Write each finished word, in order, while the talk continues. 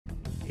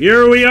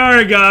Here we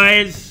are,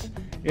 guys,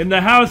 in the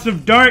House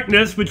of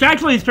Darkness, which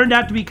actually has turned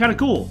out to be kind of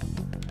cool.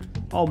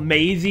 All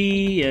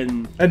mazy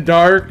and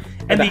dark,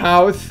 and the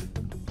house.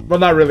 Well,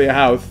 not really a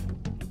house.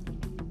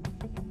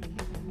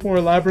 More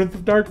a labyrinth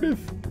of darkness.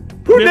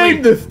 Who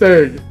named this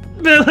thing?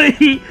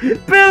 Billy,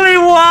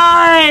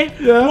 why?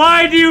 Yeah.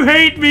 Why do you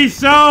hate me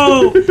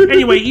so?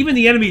 Anyway, even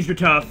the enemies are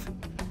tough.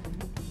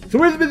 So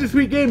we're the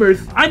Bittersweet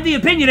Gamers. I'm the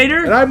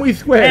Opinionator. And I'm We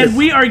Squares. And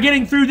we are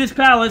getting through this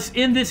palace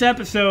in this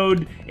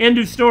episode. End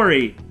of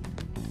story.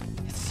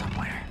 It's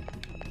somewhere.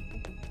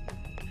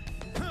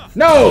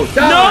 No!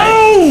 Die!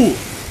 No!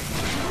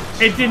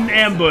 It didn't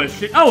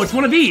ambush. Oh, it's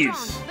one of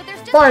these.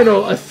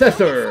 Final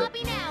Assessor.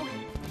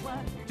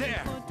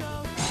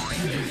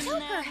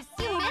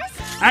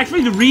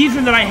 Actually, the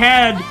reason that I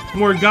had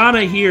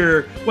Morgana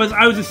here was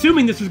I was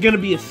assuming this was going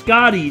to be a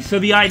Scotty, so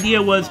the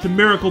idea was to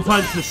Miracle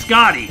Punch the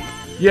Scotty.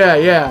 Yeah,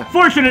 yeah.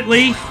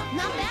 Fortunately,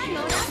 Not bad,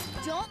 Mona.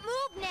 Don't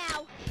move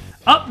now.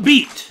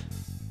 upbeat.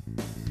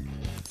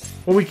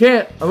 Well, we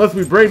can't, unless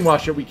we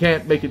brainwash it, we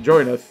can't make it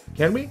join us.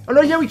 Can we? Oh,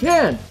 no, yeah, we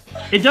can.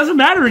 It doesn't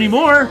matter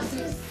anymore.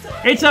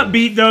 It's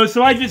upbeat, though,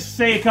 so I just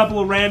say a couple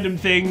of random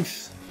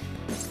things.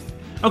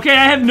 Okay,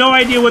 I have no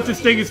idea what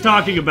this thing is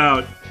talking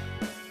about.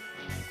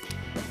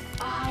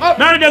 Oh,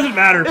 No, it doesn't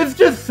matter. it's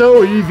just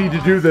so easy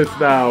to do this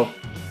now.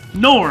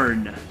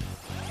 Norn.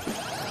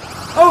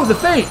 Oh, the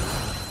Fates.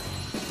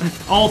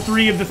 All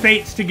three of the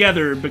fates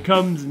together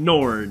becomes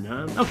Norn.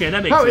 Huh? Okay,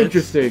 that makes How sense.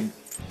 interesting.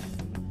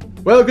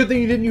 Well, good thing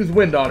you didn't use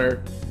wind on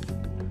her.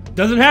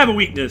 Doesn't have a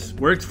weakness.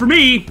 Works for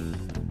me.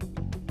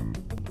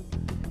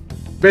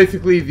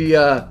 Basically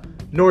the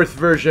Norse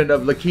version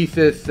of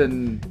Lachesis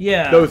and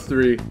those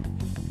three.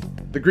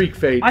 The Greek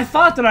Fates. I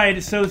thought that I had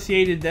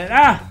associated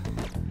that.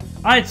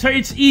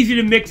 It's easy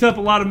to mix up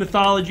a lot of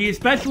mythology,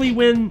 especially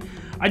when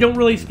I don't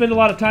really spend a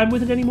lot of time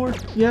with it anymore.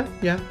 Yeah,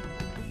 yeah.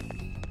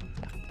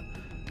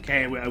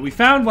 Okay, we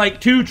found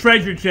like 2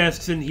 treasure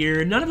chests in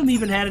here. None of them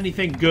even had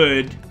anything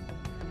good.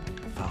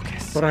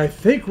 Focus. But I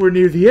think we're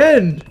near the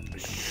end.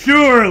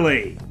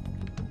 Surely.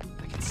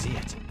 I can see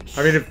it.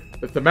 I mean,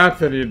 if the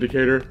map's any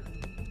indicator.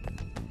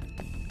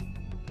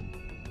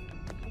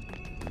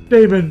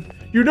 Damon,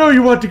 you know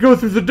you want to go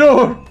through the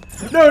door.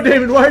 No,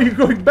 Damon, why are you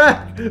going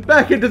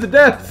back into the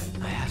depths?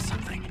 I have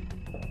something.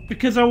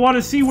 Because I want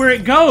to see where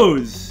it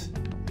goes.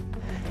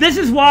 This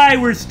is why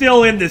we're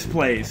still in this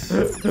place.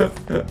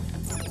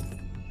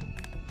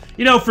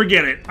 You know,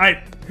 forget it.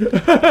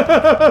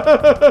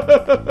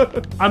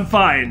 I'm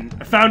fine.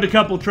 I found a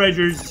couple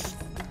treasures.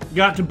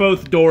 Got to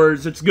both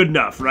doors. It's good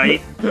enough,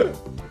 right?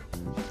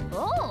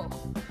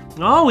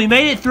 Oh, we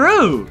made it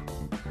through.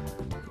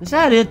 Is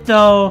that it,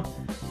 though?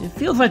 It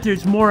feels like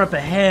there's more up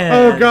ahead.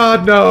 Oh,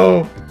 God,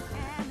 no.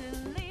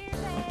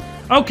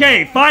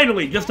 Okay,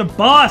 finally, just a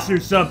boss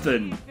or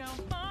something.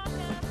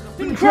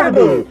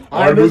 Incredible.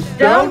 I'm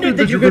astounded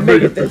that you could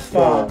make it this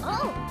far.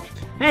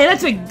 Hey,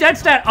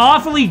 that's that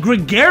awfully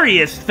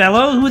gregarious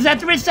fellow who was at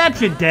the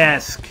reception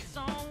desk.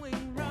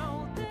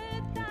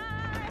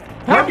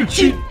 How to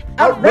cheat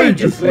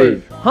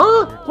outrageously.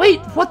 Huh?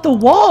 Wait, what the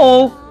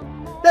wall?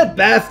 That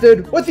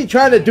bastard. What's he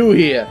trying to do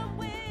here?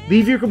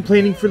 Leave your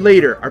complaining for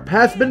later. Our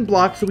path's been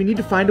blocked, so we need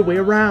to find a way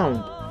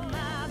around.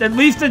 At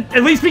least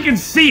we can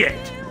see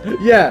it.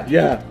 Yeah,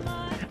 yeah.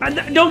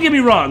 Don't get me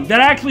wrong,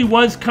 that actually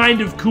was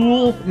kind of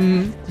cool.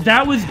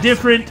 That was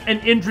different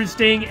and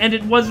interesting, and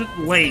it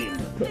wasn't lame.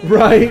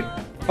 Right.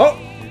 Oh.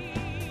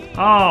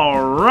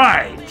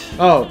 Alright.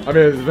 Oh, I mean,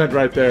 there's a vent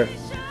right there.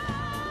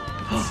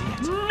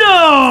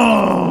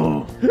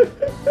 No!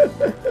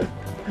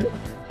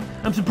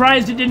 I'm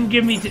surprised it didn't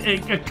give me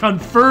a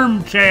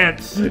confirmed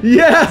chance.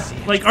 Yeah!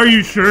 Like, are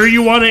you sure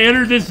you want to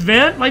enter this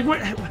vent? Like,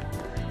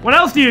 what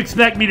else do you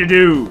expect me to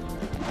do?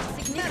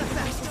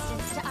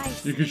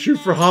 You can shoot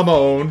for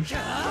Hamaon.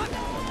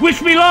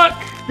 Wish me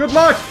luck! Good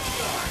luck!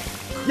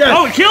 Yes!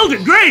 Oh, it killed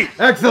it! Great!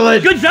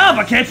 Excellent! Good job,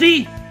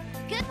 Akechi!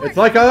 It's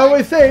like I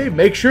always say,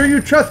 make sure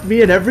you trust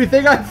me in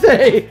everything I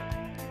say!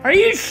 Are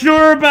you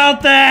sure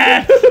about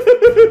that?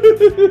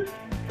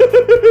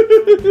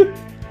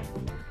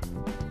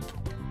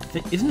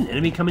 Isn't an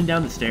enemy coming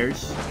down the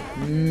stairs?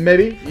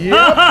 Maybe? Yep. You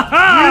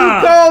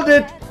called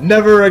it!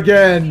 Never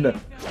again!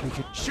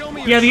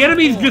 Yeah, the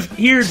enemies just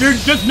here, they're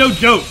just no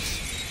jokes.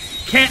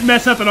 Can't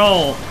mess up at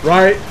all.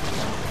 Right?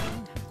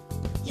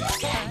 You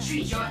can't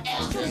treat your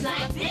elders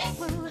like this.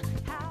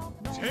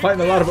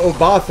 Fighting a lot of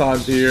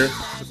Obasans here.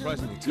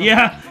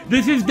 Yeah,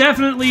 this is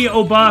definitely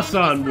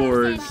Obasan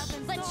Wars.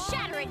 Let's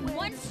shatter it in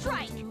one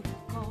strike.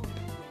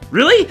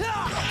 Really?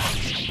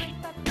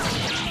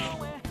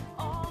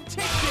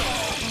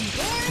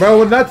 Well,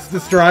 when that's the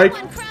strike.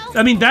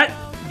 I mean,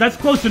 that's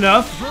close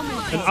enough.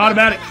 An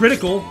automatic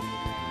critical.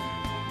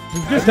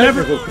 We've just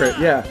Technical crit,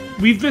 yeah.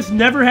 We've just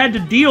never had to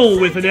deal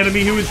with an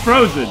enemy who is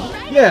frozen.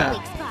 Yeah.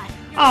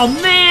 Oh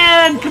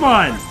man, come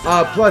on.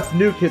 Plus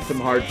Nuke hits him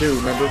hard too,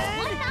 remember?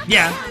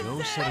 Yeah.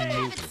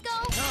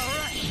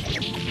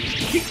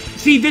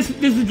 See, this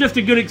is just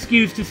a good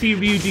excuse to see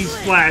Ryuji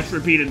splash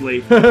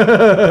repeatedly.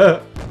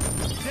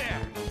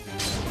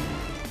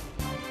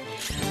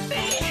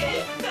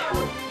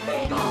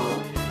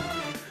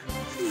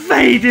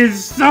 Fate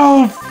is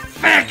so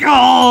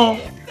fickle!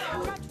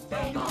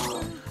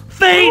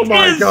 Fate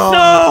is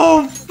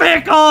so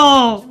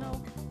fickle!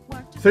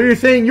 So you're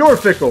saying you're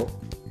fickle?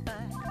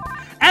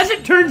 As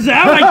it turns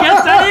out, I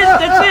guess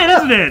that's it,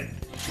 isn't it?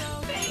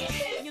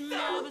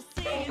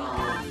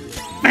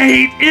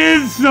 Fate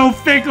is so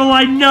fickle,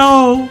 I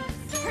know!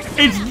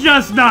 It's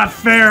just not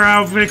fair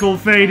how fickle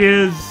fate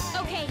is.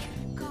 Okay.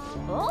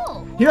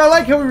 Oh. You know, I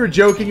like how we were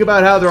joking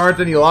about how there aren't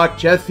any locked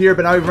chests here,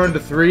 but now we've run to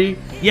 3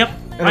 Yep,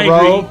 in a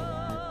row.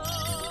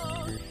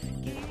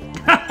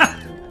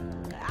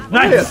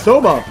 Nice. Yeah,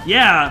 Soma.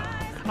 Yeah,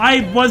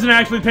 I wasn't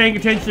actually paying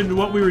attention to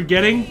what we were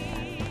getting.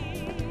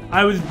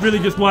 I was really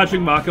just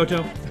watching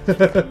Makoto.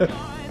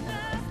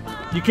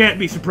 You can't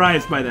be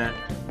surprised by that.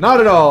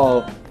 Not at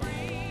all.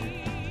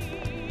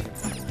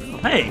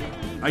 Hey,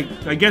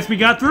 I guess we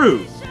got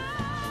through.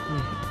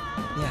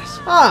 Yes.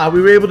 Ah, we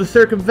were able to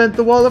circumvent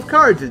the wall of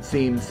cards, it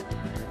seems.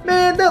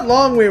 Man, that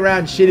long way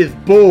around shit is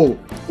bull.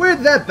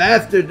 Where'd that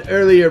bastard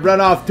earlier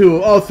run off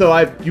to? Also,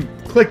 you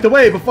clicked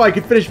away before I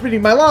could finish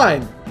reading my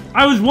line.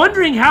 I was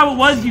wondering how it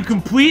was you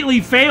completely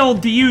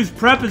failed to use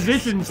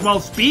prepositions while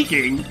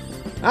speaking.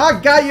 I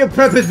got your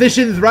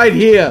prepositions right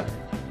here.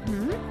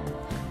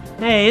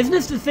 Hey, isn't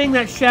this the thing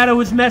that Shadow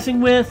was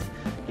messing with?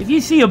 If you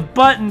see a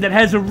button that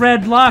has a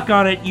red lock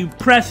on it, you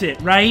press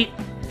it, right?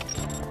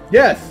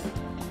 Yes.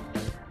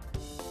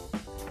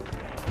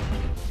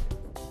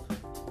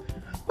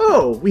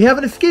 Oh, we have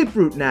an escape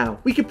route now.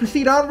 We can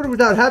proceed onward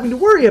without having to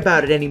worry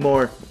about it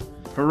anymore.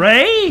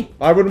 Hooray!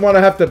 I wouldn't want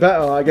to have to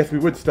I guess we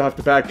would still have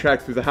to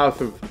backtrack through the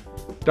House of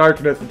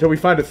Darkness until we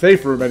find a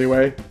safe room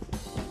anyway.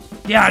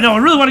 Yeah, no, I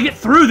really want to get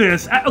through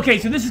this. Okay,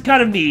 so this is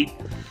kind of neat.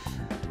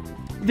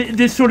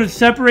 This sort of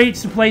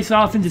separates the place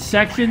off into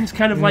sections,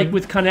 kind of like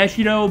with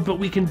Kaneshiro, but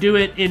we can do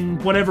it in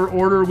whatever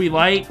order we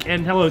like.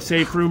 And hello,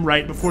 safe room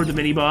right before the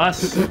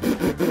mini-boss.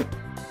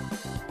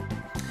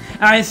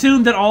 I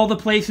assume that all the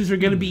places are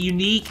going to be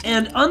unique,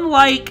 and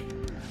unlike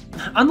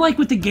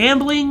with the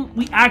gambling,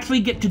 we actually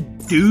get to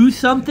do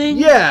something.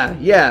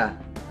 Yeah.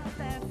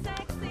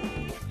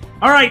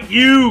 All right,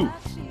 you.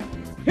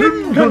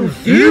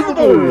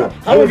 Inconceivable!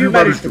 How have you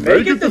managed to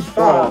make it this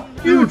far?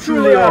 You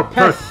truly are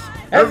pests.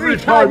 Every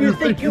time you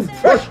think you've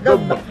crushed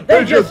them,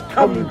 they just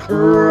come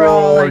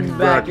crawling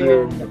back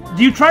in.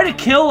 Do you try to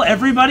kill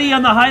everybody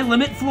on the high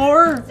limit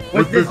floor?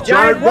 With this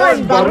giant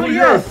wine bottle,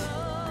 yes!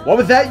 What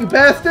was that, you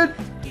bastard?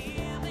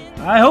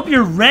 I hope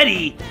you're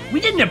ready.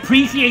 We didn't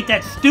appreciate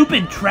that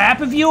stupid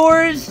trap of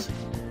yours.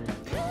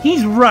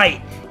 He's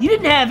right. You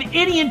didn't have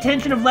any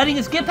intention of letting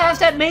us get past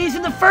that maze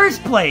in the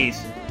first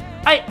place.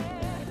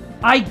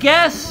 I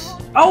guess...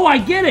 Oh, I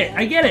get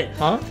it.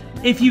 Huh?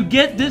 If you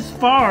get this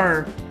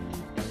far,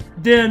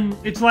 then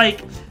it's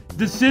like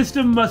the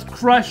system must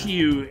crush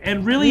you.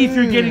 And really, if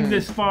you're getting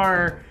this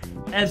far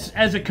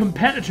as a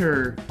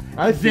competitor,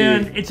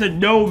 then it's a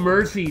no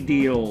mercy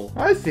deal.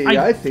 I see.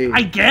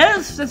 I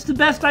guess that's the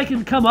best I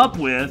can come up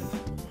with.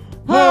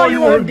 Oh,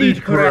 you are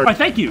indeed correct. Why,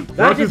 thank you.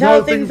 That is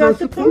how things are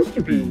supposed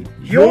to be.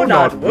 You're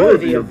not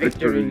worthy of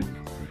victory.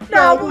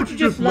 Now, won't you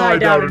just lie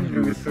down and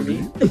lose for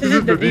me? This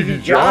isn't an easy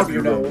job,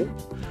 you know.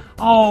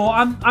 Oh,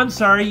 I'm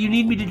sorry. You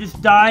need me to just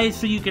die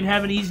so you can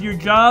have an easier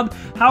job?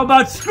 How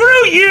about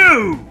screw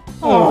you?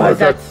 Oh, is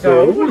that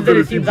so? Then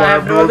it seems I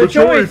have no other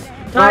choice.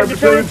 Time to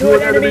turn into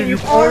an enemy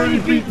you've already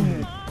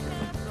beaten.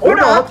 Or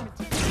not.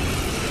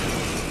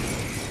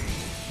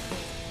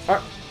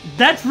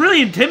 That's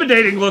really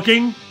intimidating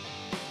looking.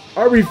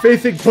 Are we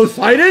facing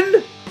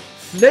Poseidon?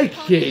 Snake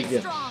King.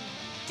 Strong.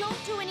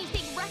 Don't do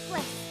anything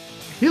reckless.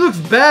 He looks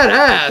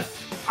badass.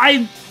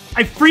 I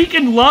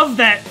freaking love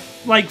that,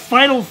 like,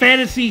 Final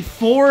Fantasy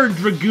IV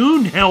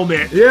Dragoon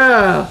helmet.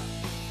 Yeah.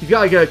 He's got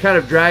like a kind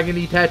of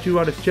dragon-y tattoo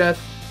on his chest.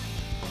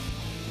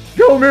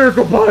 Go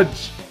Miracle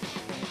Punch!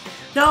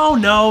 No.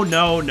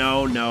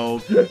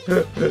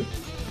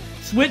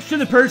 Switch to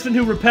the person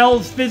who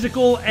repels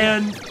physical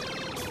and...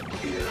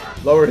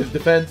 Lower his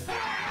defense.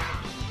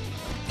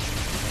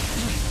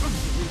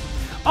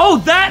 Oh,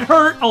 that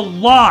hurt a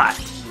lot.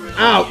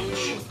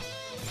 Ouch.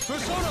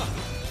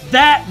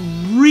 That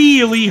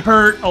really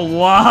hurt a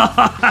lot.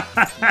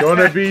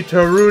 Gonna be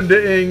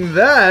Tarunda-ing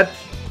that.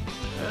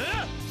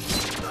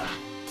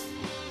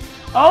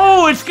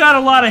 Oh, it's got a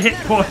lot of hit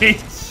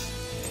points.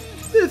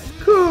 This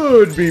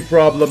could be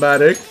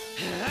problematic.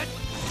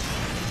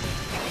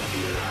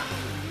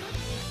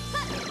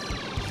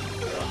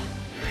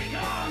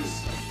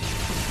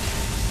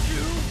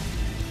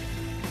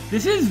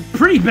 This is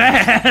pretty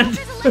bad.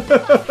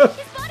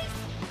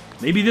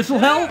 Maybe this will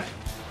help?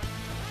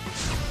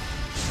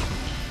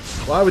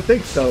 Well, I would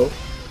think so.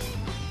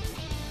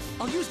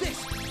 I'll use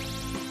this.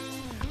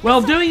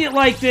 Well, doing it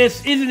like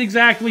this isn't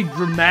exactly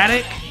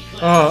dramatic,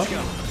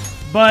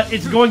 but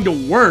it's going to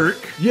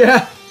work.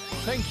 Yeah.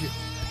 Thank you.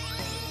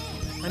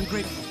 I'm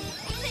grateful.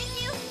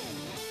 Thank you.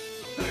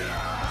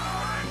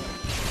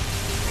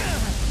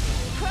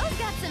 Crow's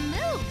got some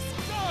moves.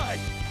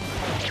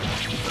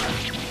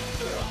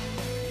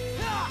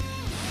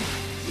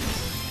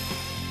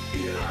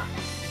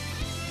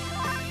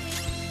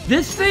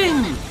 This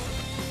thing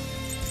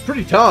It's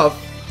pretty tough.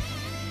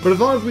 But as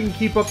long as we can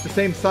keep up the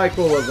same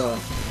cycle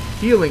of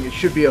healing, it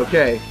should be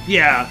okay.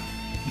 Yeah.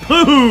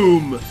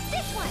 Boom!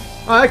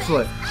 Oh,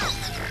 excellent.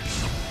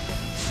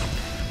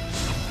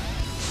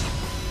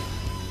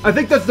 I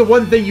think that's the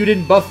one thing you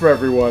didn't buff for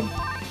everyone.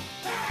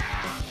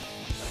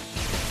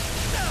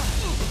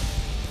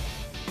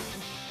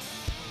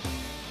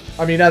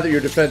 I mean, now that your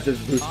defense is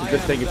boosted,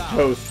 this thing is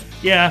toast.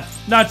 Yeah,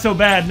 not so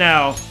bad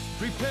now.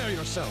 Prepare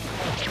yourself.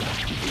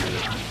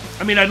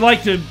 I mean, I'd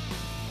like to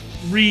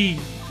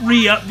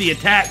re-up the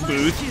attack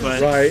boost,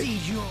 but... Right.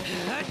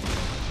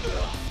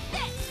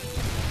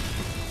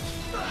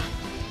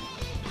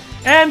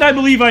 And I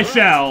believe I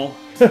shall.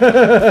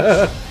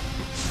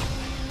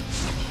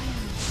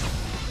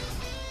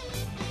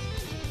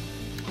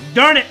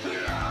 Darn it!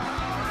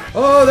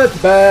 Oh, that's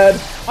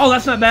bad. Oh,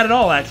 that's not bad at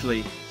all,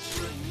 actually.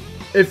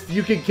 If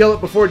you can kill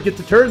it before it gets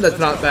a turn, that's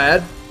not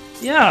bad.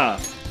 Yeah.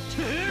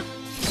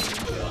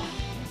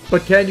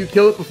 But can you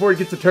kill it before it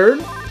gets a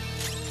turn?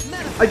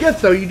 I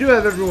guess so. You do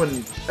have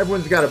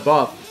everyone's got a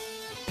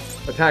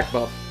buff. Attack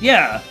buff.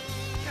 Yeah.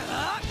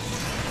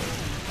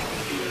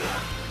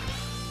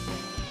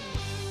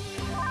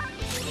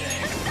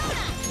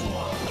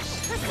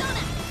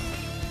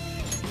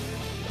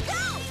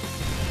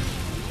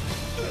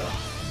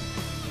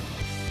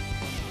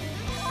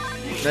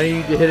 Now you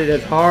need to hit it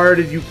as hard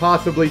as you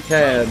possibly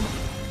can.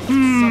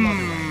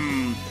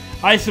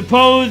 I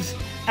suppose,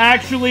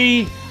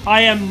 actually,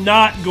 I am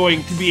not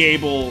going to be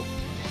able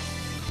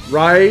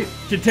Right?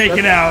 to take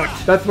it out.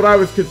 That's what I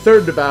was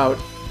concerned about.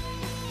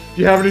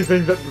 Do you have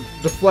anything that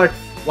deflects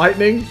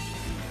lightning?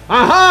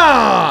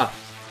 Aha!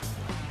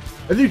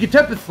 And then you can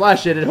Tempest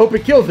Slash it and hope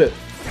it kills it.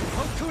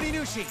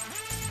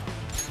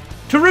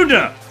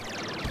 Taruda!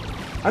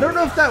 I don't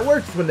know if that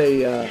works when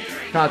they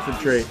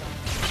concentrate.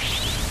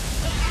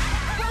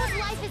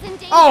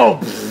 Oh!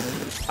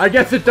 Pfft, I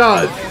guess it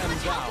does.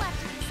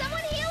 Someone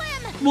heal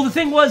him! Well, the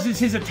thing is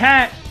his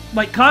attack,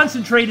 like,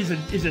 concentrate is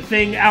a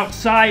thing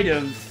outside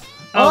of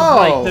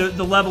Oh. like,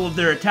 the level of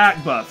their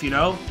attack buff, you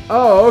know?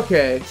 Oh,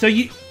 okay. So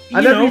you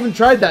I never even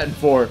tried that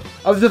before.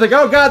 I was just like,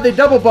 oh god, they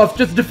double buff,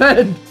 just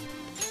defend.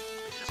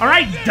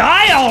 Alright,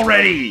 die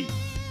already!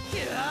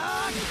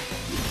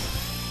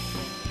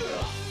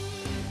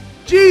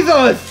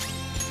 Jesus!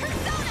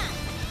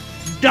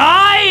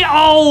 Die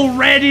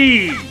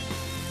already!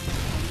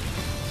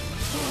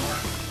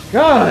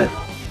 God.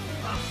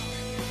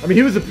 I mean,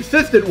 he was a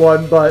persistent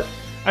one, but...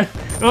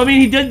 I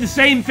mean, he did the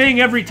same thing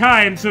every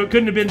time, so it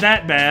couldn't have been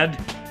that bad.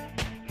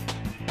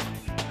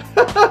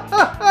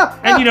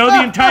 And, you know,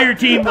 the entire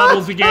team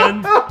levels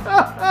again.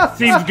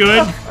 Seems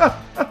good.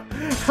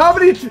 How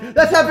many...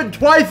 That's happened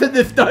twice in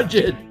this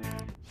dungeon!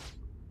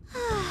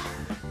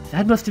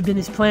 That must have been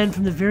his plan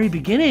from the very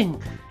beginning.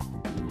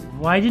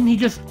 Why didn't he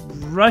just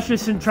rush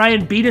us and try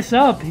and beat us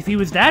up if he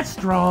was that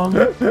strong?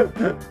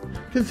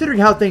 Considering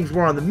how things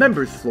were on the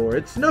members floor,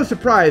 it's no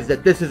surprise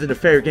that this isn't a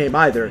fair game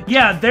either.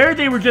 Yeah, there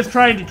they were just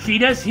trying to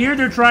cheat us. Here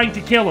they're trying to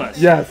kill us.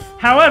 Yes.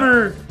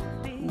 However,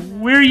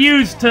 we're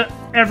used to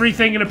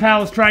everything in a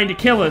palace trying to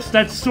kill us.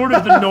 That's sort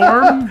of the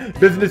norm.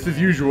 Business as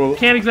usual.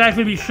 Can't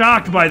exactly be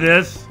shocked by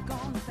this.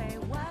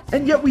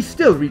 And yet we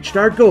still reached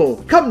our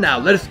goal. Come now,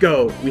 let us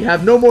go. We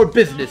have no more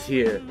business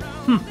here.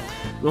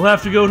 We'll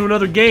have to go to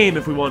another game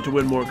if we want to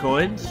win more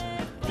coins.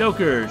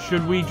 Joker,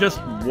 should we just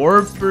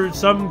warp or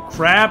some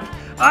crap?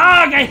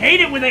 Ugh, I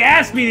hate it when they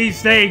ask me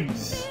these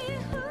things!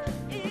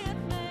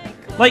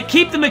 Like,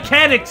 keep the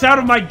mechanics out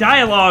of my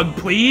dialogue,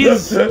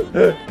 please!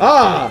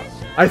 Ah!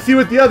 I see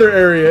what the other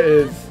area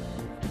is.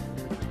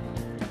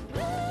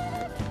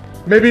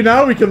 Maybe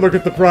now we can look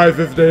at the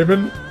prizes,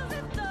 Damon.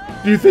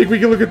 Do you think we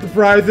can look at the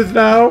prizes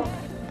now?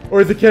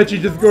 Or is Akechi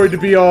just going to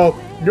be all,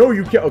 no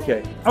you can't,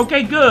 okay.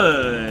 Okay,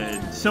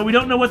 good. So we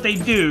don't know what they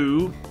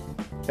do.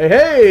 Hey,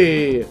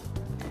 hey!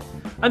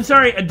 I'm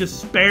sorry, a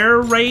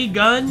despair ray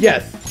gun?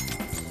 Yes.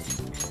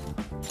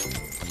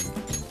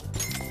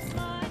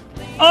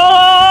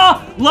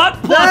 Oh!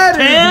 Luck plus That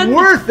 10? is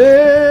worth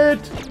it!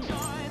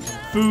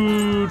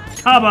 Futaba!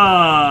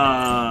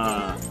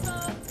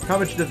 How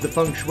much does the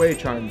Feng Shui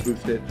charm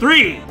boost it?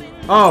 3!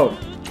 Oh.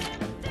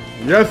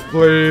 Yes,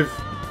 please.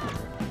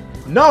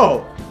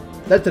 No!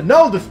 That's a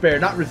null despair,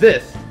 not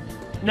resist.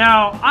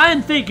 Now,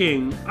 I'm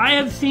thinking, I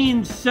have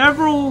seen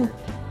several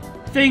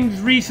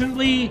things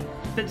recently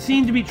that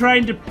seem to be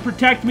trying to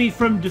protect me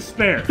from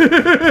despair.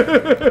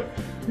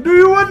 Do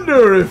you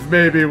wonder if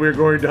maybe we're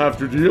going to have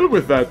to deal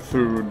with that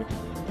soon?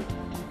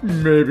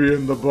 Maybe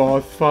in the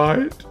boss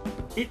fight?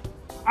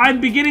 I'm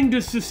beginning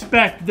to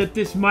suspect that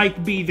this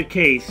might be the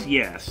case,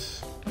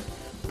 yes.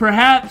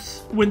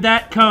 Perhaps, when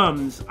that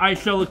comes, I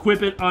shall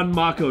equip it on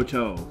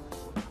Makoto.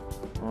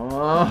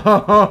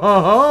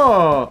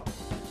 Oh,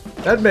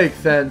 that makes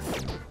sense.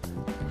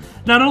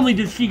 Not only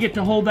does she get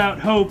to hold out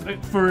hope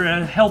for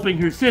helping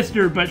her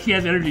sister, but she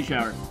has energy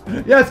shower.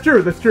 Yeah, that's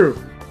true, that's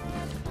true.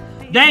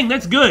 Dang,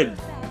 that's good.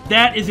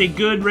 That is a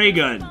good ray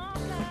gun.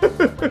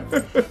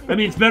 I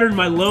mean, it's better than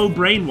my low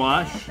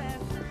brainwash.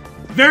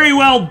 Very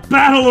well,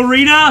 Battle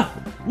Arena!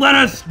 Let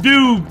us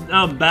do,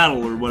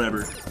 battle or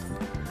whatever.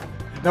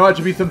 Now it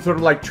should be some sort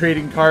of like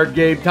trading card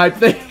game type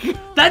thing.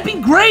 That'd be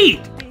great!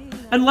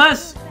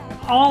 Unless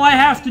all I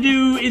have to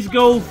do is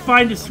go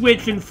find a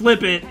Switch and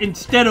flip it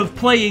instead of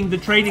playing the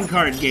trading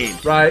card game.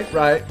 Right,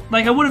 right.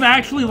 Like, I would have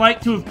actually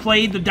liked to have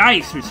played the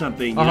dice or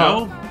something, you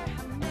know?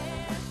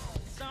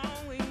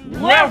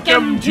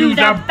 Welcome to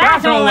the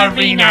battle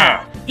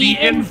arena, the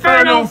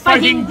infernal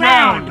fighting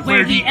ground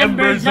where the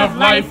embers of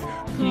life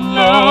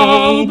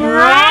glow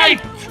bright.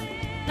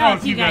 Oh,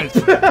 it's you guys.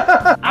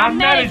 Our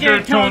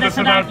manager told us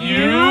about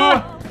you.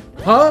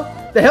 Huh?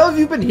 The hell have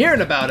you been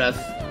hearing about us?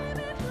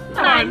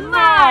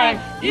 My,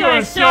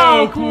 you're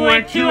so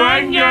quick to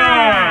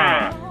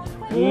anger.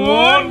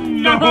 Oh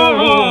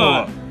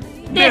no!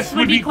 This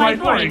would be quite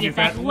boring if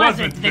that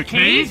wasn't the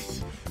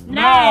case.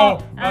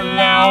 Now,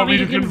 allow me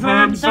to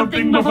confirm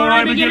something before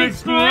I begin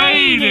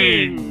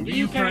explaining. Do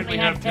you currently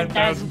have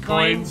 10,000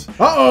 coins?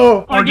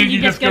 Uh-oh! Or did you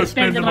just go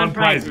spend them on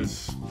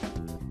prizes?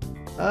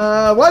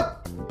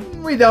 What?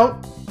 We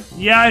don't.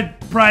 Yeah,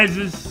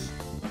 prizes.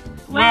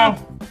 Well,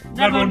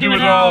 that won't do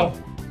it all.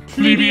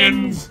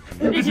 Plebeians,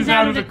 this is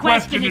out of the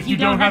question if you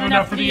don't have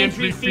enough for the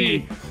entry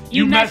fee.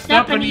 You messed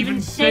up and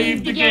even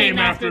saved the game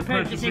after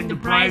purchasing the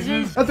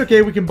prizes. That's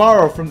okay, we can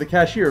borrow from the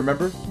cashier,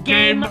 remember?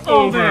 Game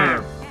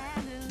over.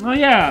 Oh,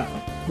 yeah.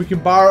 We can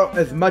borrow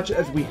as much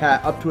as we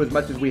have, up to as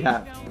much as we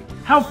have.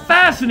 How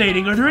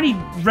fascinating. Are there any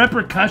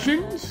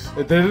repercussions?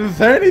 It doesn't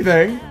say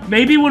anything.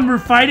 Maybe when we're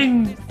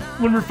fighting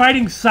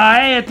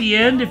Sai at the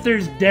end, if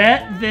there's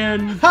debt,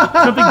 then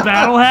something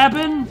bad will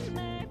happen?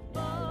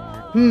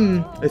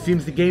 It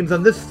seems the games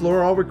on this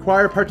floor all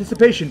require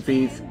participation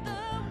fees.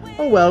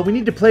 Oh well, we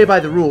need to play by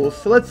the rules,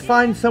 so let's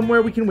find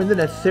somewhere we can win the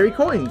necessary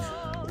coins.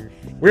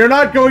 We are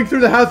not going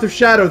through the House of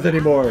Shadows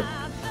anymore.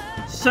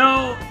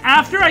 So,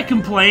 after I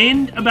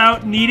complained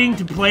about needing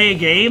to play a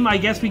game, I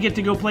guess we get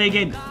to go play a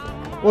game.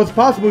 Well, it's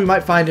possible we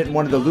might find it in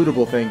one of the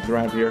lootable things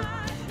around here.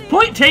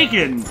 Point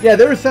taken! Yeah,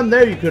 there was some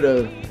there you could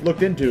have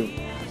looked into.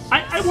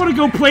 I want to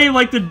go play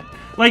like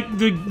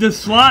the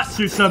slots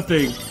or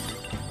something.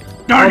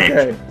 Darn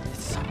it!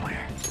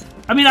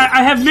 I mean,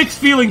 I have mixed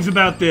feelings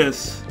about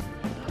this.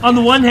 On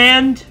the one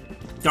hand,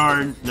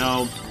 darn,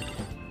 no.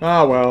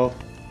 Ah, well.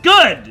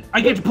 Good!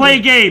 I get to play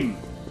a game.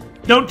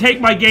 Don't take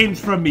my games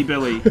from me,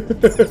 Billy.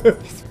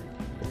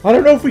 I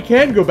don't know if we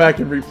can go back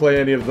and replay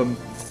any of them.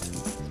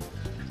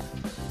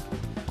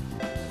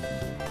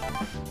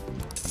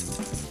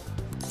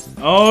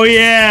 Oh,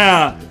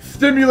 yeah!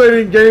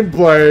 Stimulating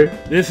gameplay.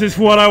 This is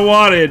what I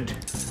wanted.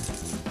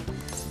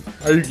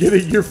 Are you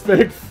getting your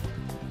fix?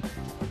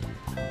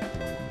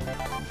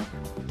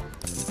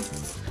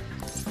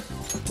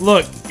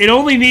 Look, it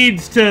only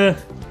needs to...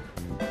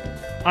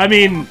 I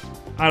mean,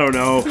 I don't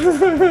know.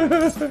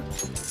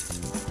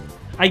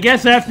 I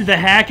guess after the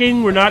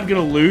hacking, we're not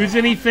gonna lose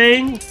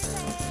anything.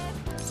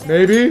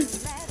 Maybe.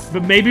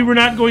 But maybe we're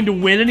not going to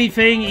win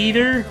anything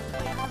either.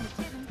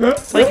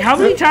 Like, how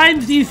many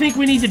times do you think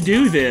we need to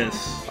do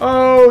this?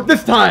 Oh,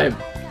 this time!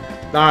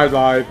 I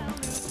lied.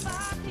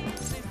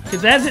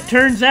 Because as it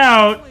turns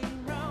out,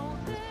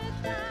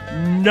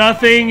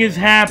 nothing is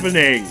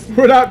happening.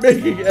 We're not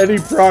making any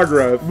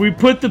progress. We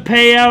put the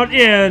payout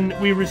in,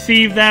 we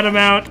receive that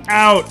amount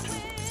out.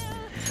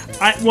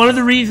 One of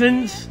the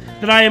reasons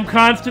that I am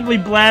constantly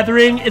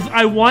blathering is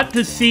I want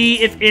to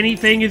see if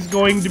anything is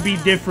going to be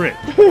different.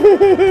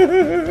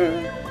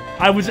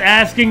 I was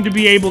asking to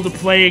be able to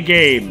play a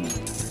game.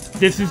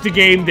 This is the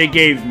game they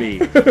gave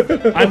me.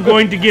 I'm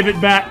going to give it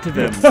back to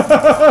them.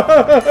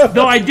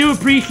 Though I do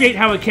appreciate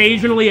how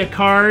occasionally a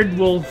card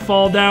will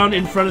fall down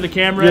in front of the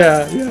camera.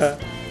 Yeah, yeah.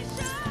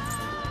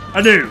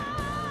 I do.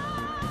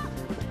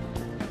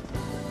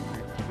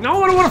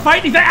 No, I don't want to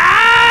fight anything.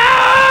 Ah!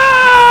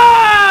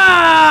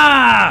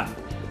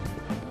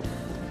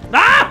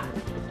 Ah!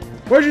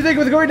 What did you think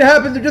was going to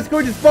happen? They're just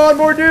going to spawn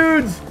more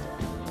dudes!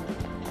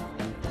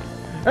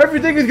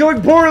 Everything is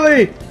going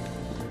poorly!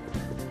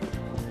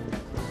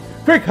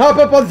 Quick, hop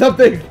up on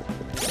something!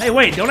 Hey,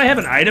 wait, don't I have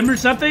an item or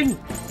something?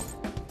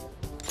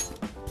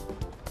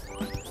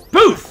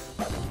 Booth!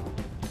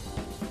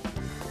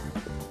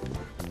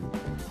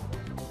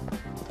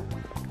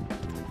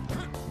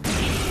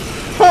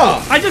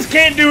 Huh! I just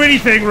can't do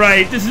anything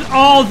right. This is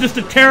all just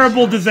a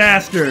terrible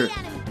disaster.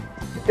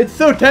 It's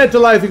so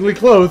tantalizingly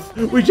close.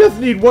 We just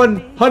need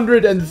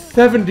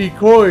 170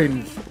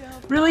 coins.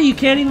 Really? You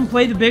can't even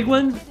play the big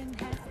one?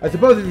 I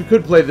suppose if you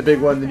could play the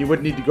big one, then you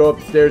wouldn't need to go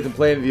upstairs and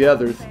play any of the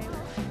others.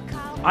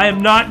 I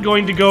am not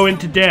going to go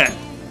into debt.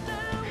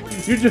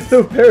 You're just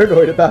so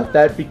paranoid about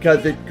that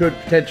because it could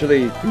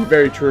potentially be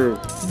very true.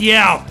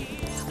 Yeah.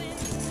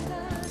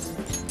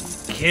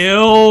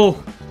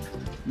 Kill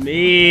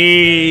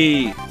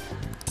me.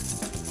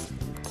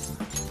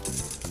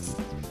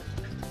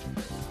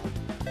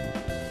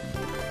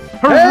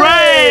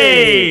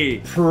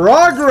 Hooray! Hey!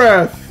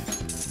 Progress!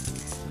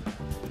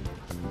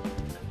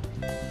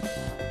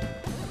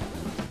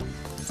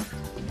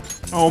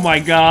 Oh my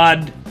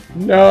god.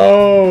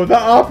 No, the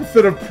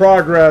opposite of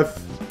progress.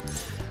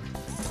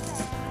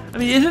 I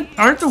mean,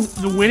 aren't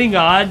the winning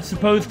odds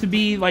supposed to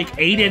be like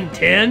 8 in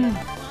 10?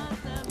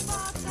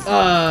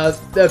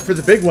 For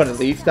the big one at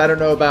least. I don't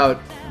know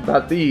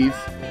about these.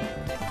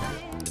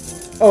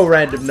 Oh,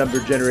 random number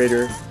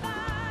generator.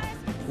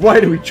 Why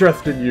do we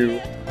trust in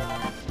you?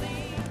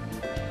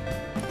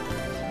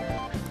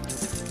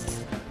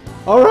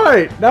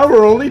 Alright, now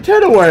we're only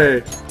 10 away.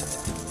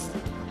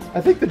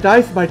 I think the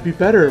dice might be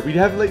better. We'd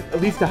have like,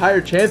 at least a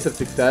higher chance of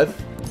success.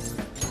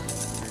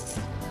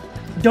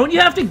 Don't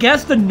you have to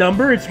guess the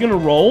number it's gonna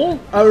roll?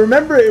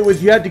 Remember it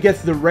was you had to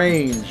guess the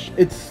range.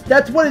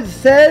 That's what it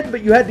said,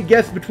 but you had to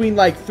guess between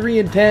like 3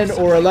 and 10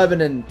 or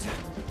 11 and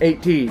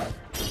 18.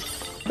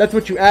 That's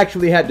what you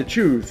actually had to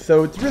choose,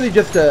 so it's really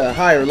just a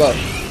higher luck.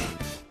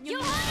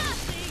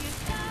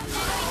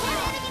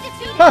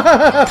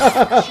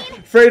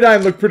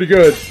 Freydine looked pretty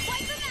good.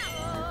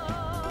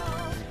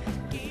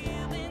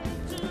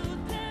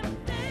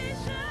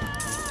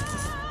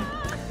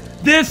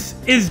 This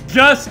is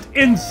just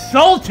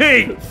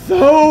insulting!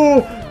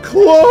 So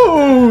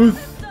close!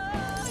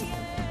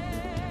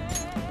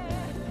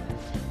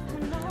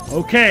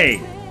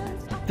 Okay,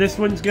 this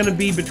one's gonna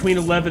be between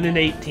 11 and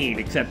 18,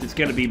 except it's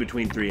gonna be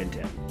between 3 and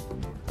 10.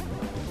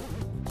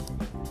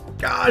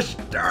 Gosh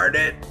darn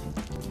it!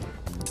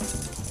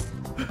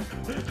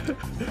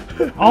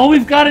 All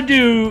we've got to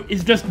do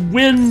is just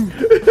win.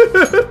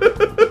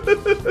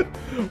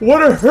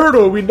 What a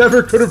hurdle we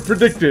never could have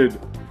predicted.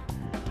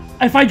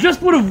 If I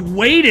just would have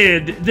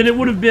waited, then it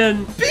would have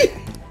been...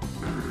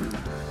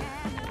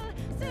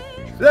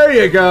 There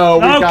you go.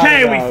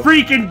 Okay, we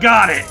freaking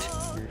got it.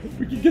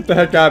 We can get the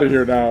heck out of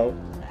here now.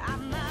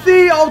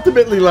 See,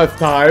 ultimately less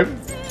time.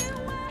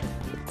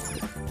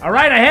 All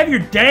right, I have your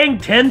dang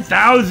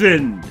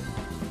 10,000.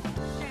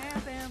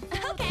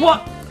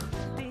 What?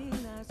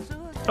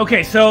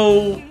 Okay,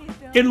 so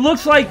it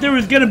looks like there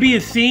was going to be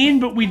a scene,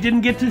 but we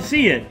didn't get to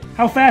see it.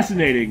 How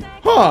fascinating.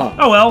 Huh.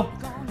 Oh, well.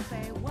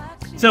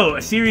 So,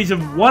 a series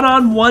of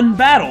one-on-one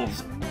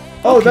battles.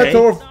 Oh, okay.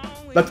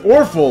 that's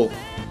awful.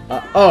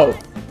 Oh.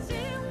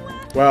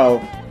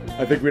 Well,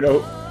 I think we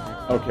know.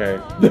 Okay.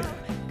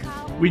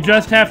 We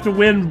just have to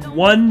win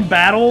one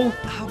battle?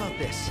 How about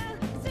this?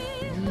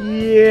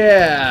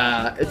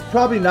 Yeah. It's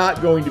probably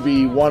not going to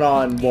be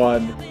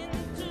one-on-one.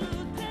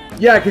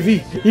 Yeah, because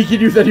he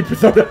can use any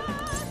persona.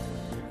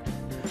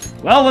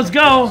 Well, let's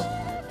go.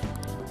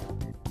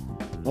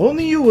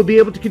 Only you will be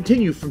able to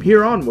continue from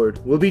here onward.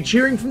 We'll be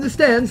cheering from the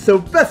stands, so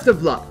best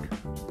of luck.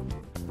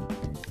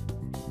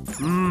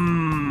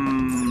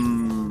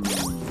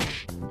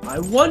 I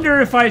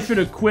wonder if I should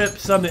equip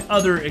some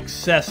other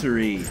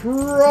accessory.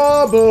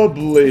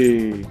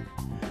 Probably.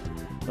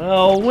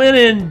 Well, when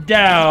in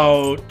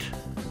doubt...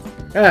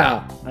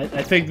 Yeah.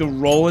 I think the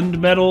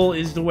Roland medal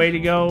is the way to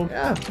go.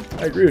 Yeah,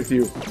 I agree with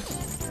you.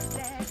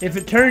 If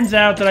it turns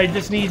out that I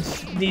just need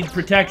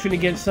protection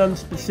against some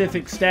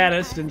specific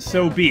status, then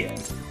so be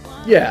it.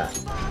 Yeah.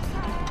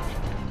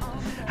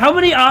 How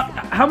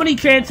many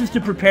chances to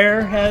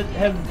prepare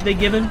have they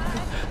given?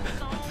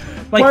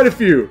 Like, quite a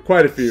few.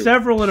 Quite a few.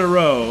 Several in a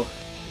row.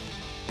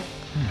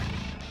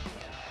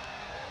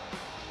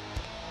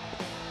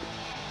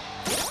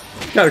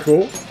 Kind of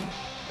cool.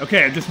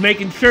 Okay, I'm just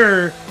making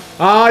sure.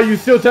 Ah, you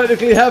still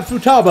technically have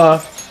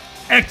Futaba.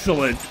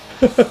 Excellent.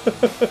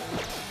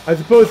 I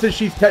suppose since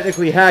she's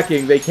technically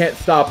hacking, they can't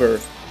stop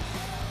her.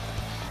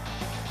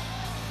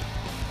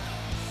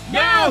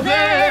 Now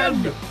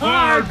then,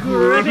 our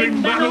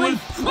gripping battle is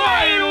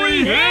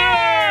finally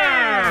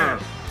here!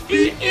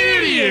 The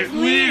idiot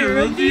leader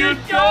of the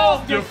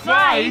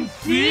adult-defying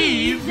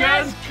thieves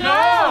has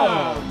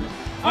come!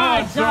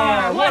 Odds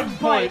are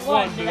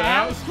 1.1 to the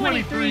house,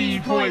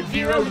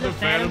 23.0 to the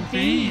Phantom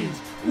Thieves.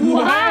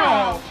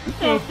 Wow!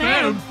 The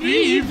Phantom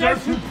Thieves are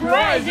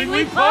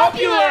surprisingly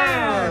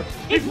popular!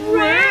 It's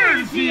rare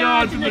to see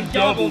odds in the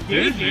double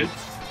digits.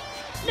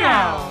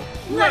 Now,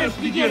 let us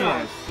begin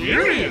our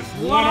serious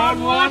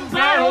one-on-one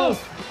battle.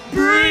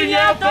 Bring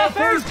out the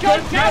first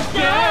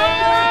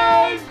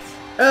contestant!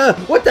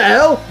 What the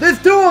hell? There's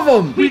two of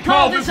them! We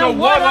call this a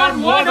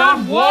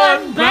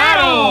one-on-one-on-one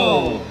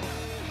battle!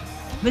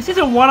 This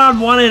isn't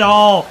one-on-one at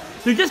all.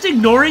 They're just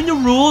ignoring the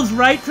rules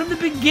right from the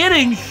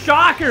beginning.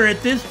 Shocker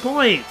at this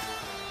point.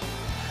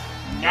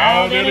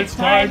 Now then it's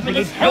time for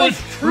this hellish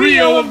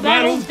trio of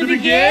battles to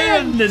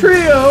begin!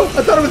 Trio?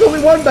 I thought it was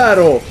only one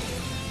battle!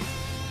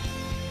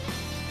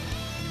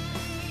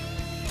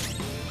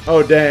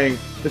 Oh dang,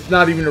 it's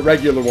not even a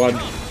regular one.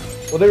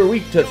 Well, they were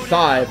weak to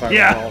Psy, if I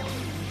recall.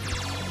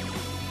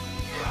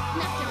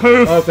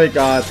 Poof. Oh, thank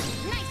God.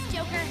 Nice,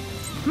 Joker.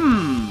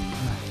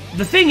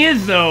 The thing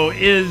is, though,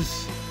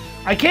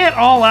 I can't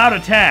all-out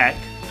attack.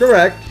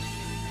 Correct.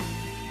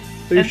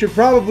 So you should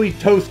probably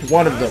toast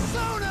one of them.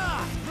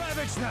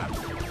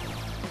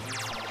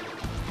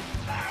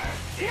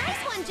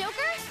 Nice one,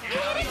 Joker. You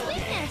hit his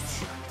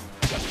weakness.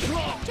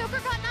 Joker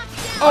got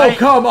knocked down. Oh,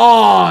 come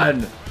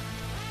on!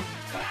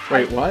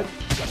 Wait, what?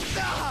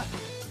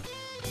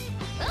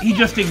 He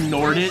just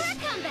ignored it.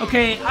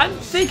 Okay, I'm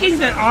thinking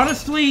that,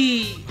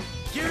 honestly,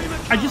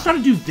 I just ought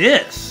to do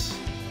this.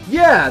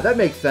 Yeah, that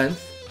makes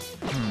sense.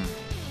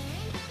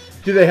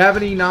 Do they have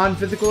any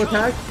non-physical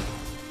attacks?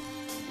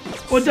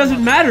 Well, it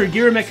doesn't matter.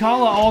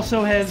 Giramekala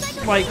also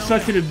has, like,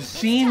 such an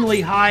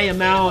obscenely high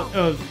amount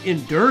of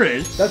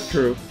endurance. That's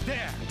true.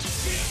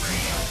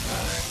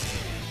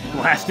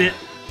 Blast it.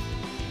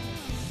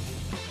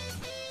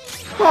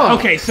 Huh.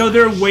 Okay, so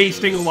they're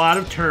wasting a lot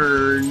of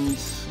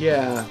turns.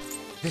 Yeah.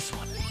 This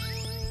one.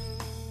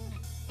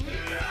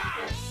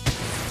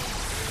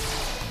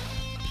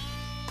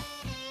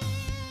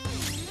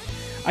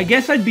 I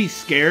guess I'd be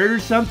scared or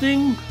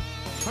something,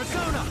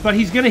 Persona. but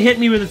he's gonna hit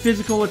me with a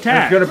physical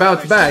attack. It's gonna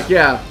bounce back,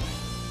 yeah.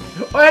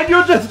 And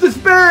you'll just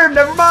despair him,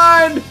 never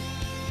mind!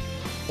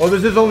 Well,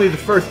 this is only the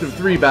first of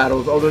 3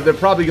 battles, although they're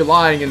probably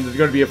lying and there's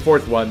gonna be a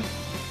 4th one.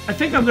 I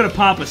think I'm gonna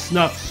pop a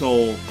Snuff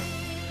Soul.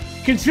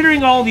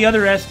 Considering all the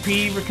other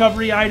SP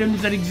recovery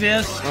items that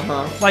exist,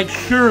 like,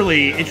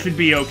 surely it should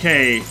be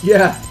okay.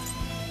 Yeah.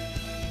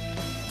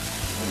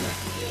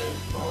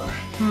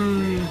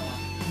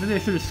 Maybe I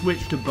should have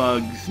switched to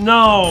Bugs.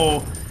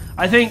 No!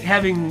 I think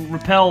having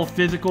Repel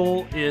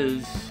Physical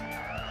is...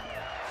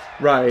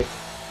 Right.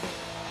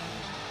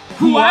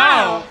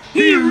 Wow!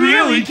 He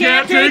really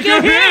can't take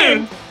a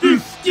hint! The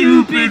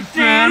stupid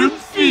Phantom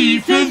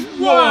Thief has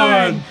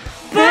won!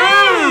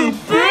 Boo!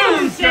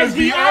 Boo! Says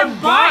the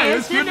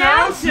unbiased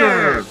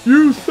announcer!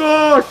 You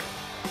suck!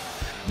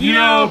 You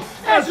know,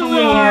 that's a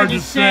little hard to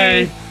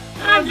say.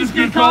 I'm just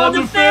gonna call it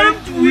the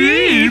Phantom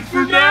Dweeb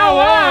from now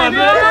on!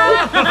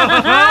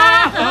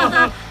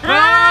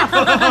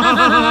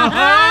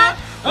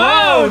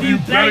 Oh, you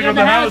bang on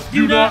the house,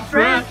 do not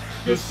fret!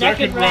 The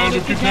second round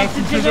of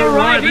contestants is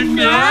arriving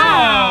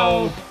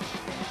now!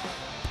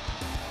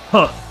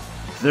 Huh.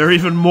 They're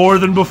even more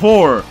than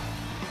before.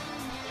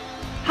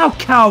 How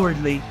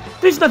cowardly.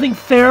 There's nothing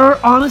fair or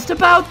honest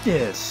about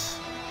this.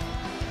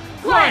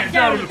 Quiet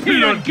down in the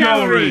peanut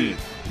gallery!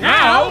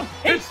 Now,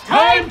 it's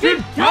time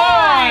to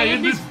die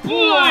in this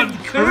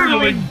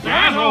blood-curdling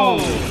battle!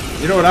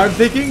 You know what I'm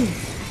thinking?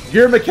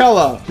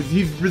 Giramekala, because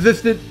he's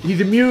resistant, he's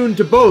immune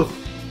to both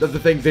of the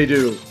things they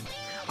do.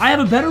 I have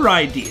a better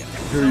idea.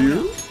 Do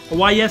you?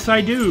 Why, yes,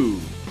 I do.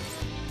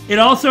 It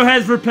also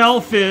has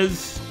Repel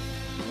Fizz.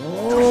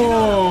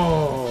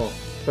 Oh.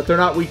 But they're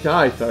not weak to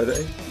ice, are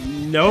they?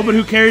 No, but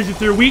who cares if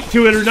they're weak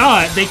to it or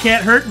not? They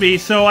can't hurt me,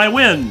 so I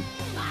win.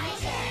 My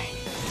turn.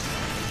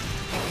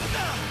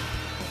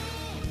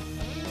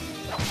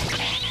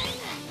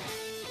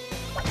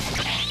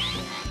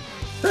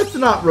 That's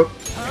not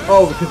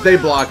oh, because they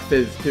block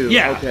Fizz too.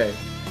 Yeah. Okay.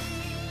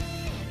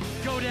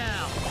 Go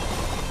down.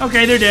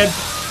 Okay, they're dead.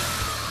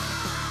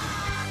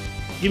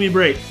 Give me a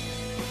break.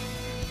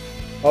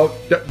 Oh,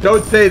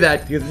 don't say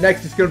that, because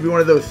next is going to be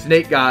one of those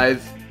snake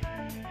guys.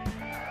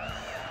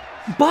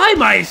 By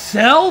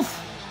myself?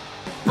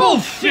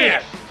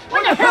 Bullshit!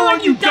 When the hell are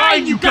you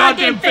dying, you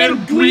goddamn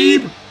Phantom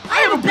Dweeb? I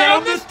have a bet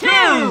on this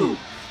too!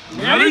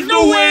 Now there's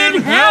no way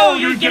in hell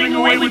you're getting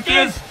away with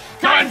this!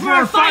 Time for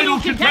our final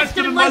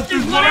contestant unless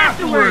there's one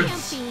afterwards!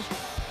 Empty.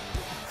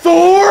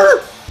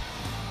 Thor?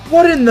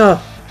 What in the...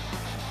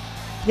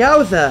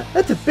 Yowza,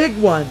 that's a big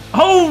one.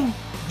 Oh,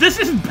 this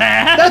is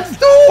bad. That's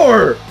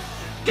Thor!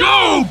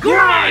 Go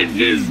grind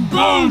his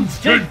bones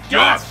to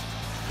dust!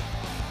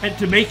 And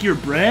to make your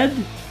bread?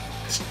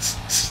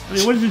 I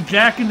mean, what is the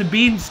Jack and the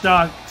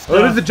Beanstalk stuff?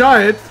 Oh, there's a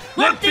giant.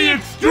 Let the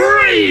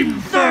extreme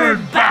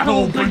third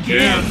battle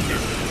begin!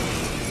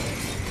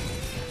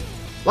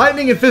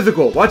 Lightning and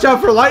physical. Watch out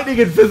for lightning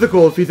and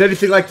physical if he's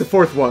anything like the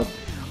 4th one.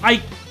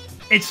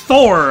 It's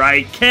Thor.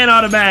 I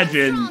cannot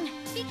imagine Wrong.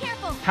 Be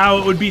careful. how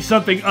it would be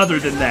something other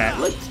than that.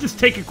 Let's just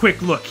take a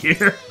quick look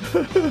here.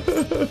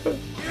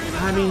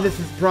 I mean, this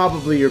is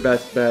probably your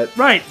best bet.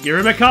 Right,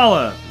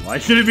 Giramekala. Why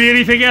should it be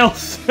anything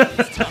else?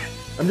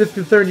 I'm just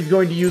concerned he's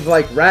going to use,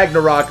 like,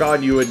 Ragnarok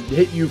on you and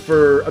hit you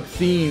for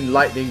obscene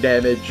lightning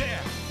damage.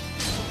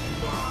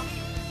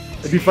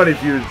 It'd be funny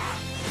if you...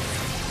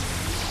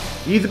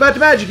 He's about to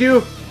magic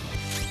you!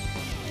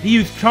 He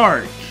used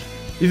charge.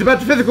 He's about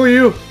to physical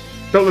you!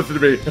 Don't listen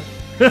to me.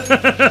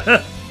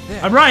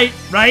 I'm right?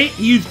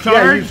 He used charge?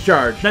 Yeah, he used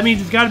charge. That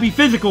means it's gotta be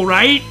physical,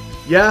 right?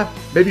 Yeah,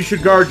 maybe you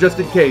should guard just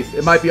in case.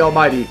 It might be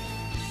almighty.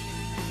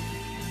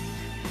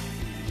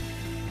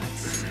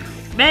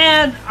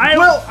 Man,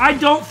 I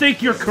don't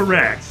think you're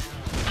correct.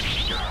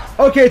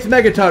 Okay, it's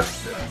Mega Touch.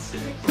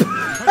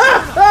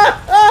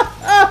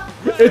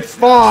 It's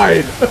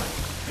fine.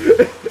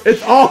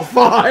 It's all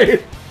fine.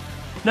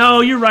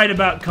 No, you're right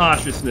about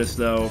cautiousness,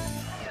 though.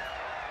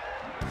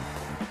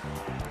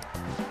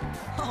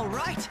 All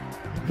right.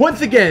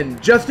 Once again,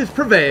 justice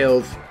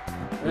prevails.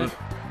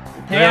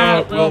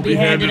 Payout will be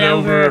handed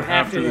over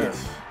after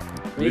this.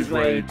 Please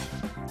wait.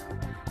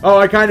 Oh,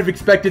 I kind of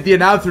expected the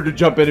announcer to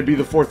jump in and be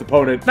the 4th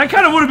opponent. That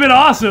kind of would have been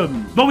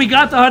awesome, but we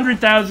got the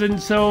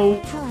 100,000,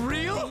 so... For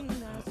real?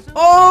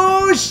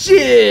 Oh,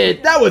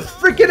 shit! That was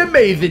freaking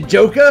amazing,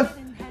 Joker!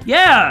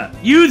 Yeah,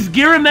 use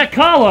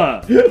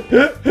Giramekala!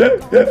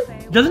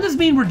 Doesn't this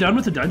mean we're done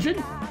with the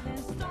dungeon?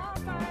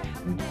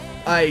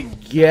 I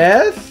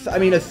guess? I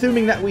mean,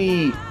 assuming that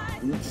we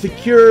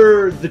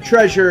secure the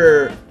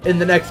treasure in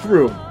the next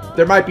room.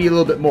 There might be a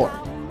little bit more.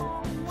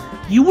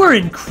 You were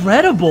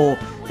incredible!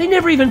 They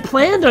never even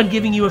planned on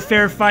giving you a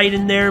fair fight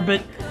in there,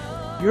 but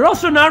you're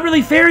also not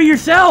really fair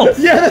yourself.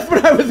 Yeah, that's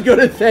what I was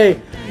gonna say.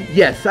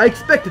 Yes, I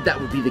expected that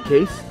would be the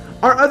case.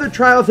 Our other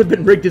trials have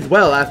been rigged as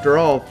well, after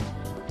all.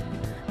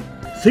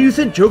 So you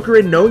sent Joker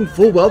in knowing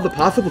full well the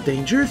possible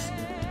dangers?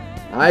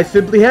 I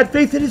simply had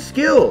faith in his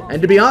skill,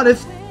 and to be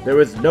honest, there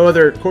was no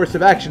other course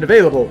of action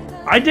available.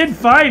 I did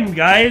fine,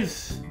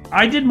 guys.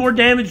 I did more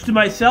damage to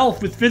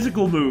myself with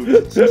physical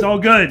moves. It's all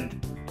good.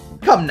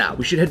 Come now,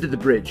 we should head to the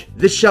bridge.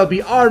 This shall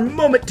be our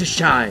moment to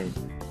shine.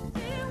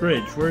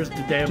 Bridge, where's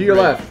the damn To your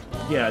bridge? left.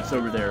 Yeah, it's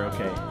over there,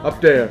 okay.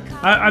 Up there.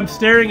 I'm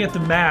staring at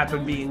the map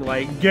and being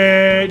like,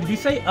 "Gah." Did you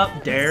say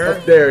up there?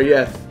 Up there,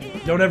 yes.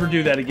 Don't ever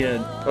do that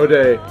again.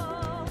 O'Day.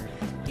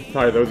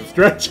 Sorry, that was a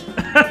stretch.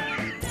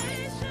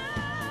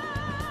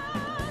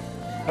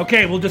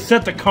 Okay, we'll just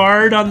set the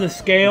card on the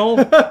scale.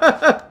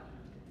 Authenticating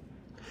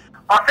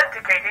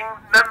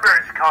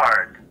members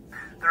card.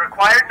 The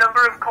required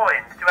number of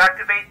coins to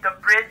activate the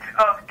Bridge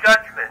of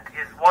Judgment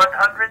is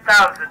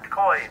 100,000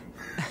 coins.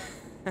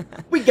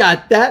 We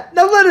got that.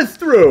 Now let us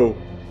through.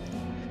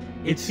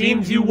 It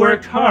seems you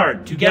worked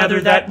hard to gather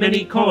that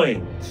many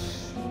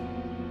coins.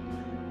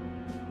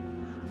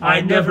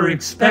 I never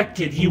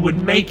expected you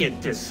would make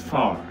it this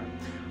far.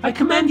 I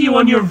commend you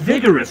on your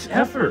vigorous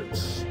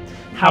efforts.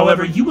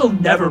 However, you will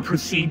never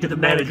proceed to the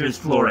manager's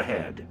floor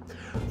ahead.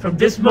 From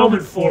this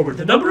moment forward,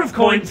 the number of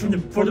coins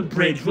for the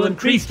bridge will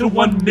increase to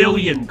 1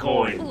 million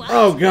coins.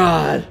 Oh,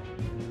 God.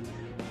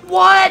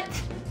 What?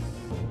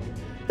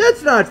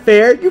 That's not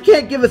fair. You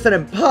can't give us an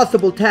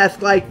impossible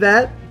task like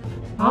that.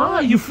 Ah,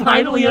 you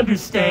finally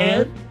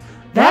understand?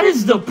 That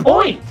is the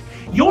point.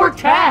 Your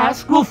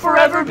task will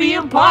forever be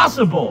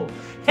impossible.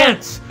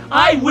 Hence,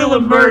 I will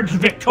emerge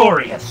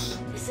victorious.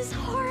 This is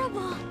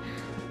horrible.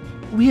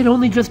 We had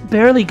only just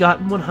barely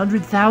gotten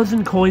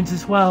 100,000 coins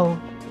as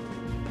well.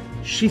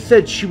 She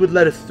said she would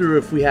let us through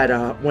if we had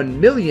 1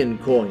 million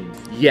coins.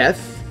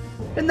 Yes.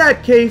 In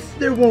that case,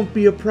 there won't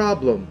be a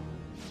problem.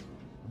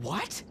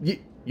 What?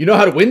 You know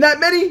how to win that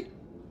many?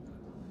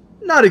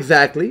 Not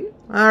exactly.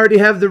 I already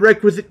have the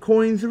requisite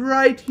coins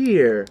right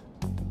here.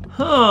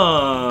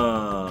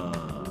 Huh.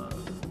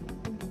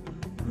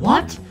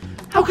 What?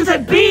 How could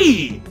that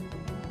be?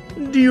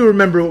 Do you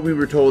remember what we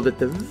were told at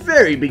the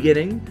very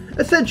beginning?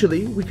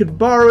 Essentially, we could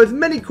borrow as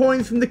many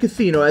coins from the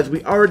casino as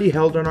we already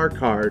held on our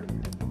card.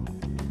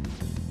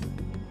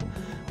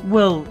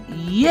 Well,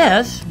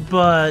 yes,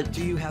 but...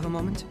 Do you have a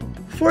moment?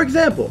 For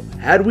example,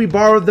 had we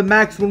borrowed the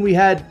max when we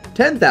had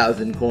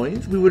 10,000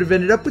 coins, we would have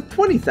ended up with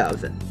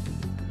 20,000.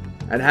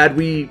 And had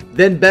we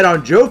then bet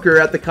on Joker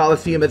at the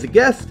Coliseum as a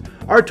guest,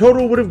 our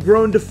total would have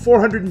grown to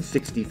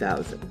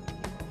 460,000.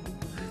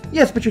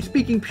 Yes, but you're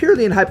speaking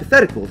purely in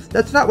hypotheticals.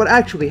 That's not what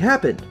actually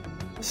happened.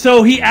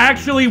 So he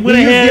actually went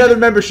He ahead... used the other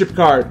membership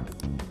card.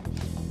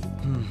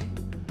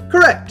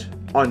 Correct,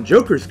 on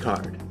Joker's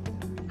card.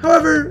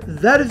 However,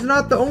 that is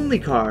not the only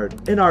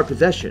card in our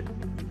possession.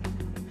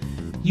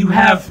 You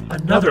have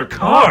another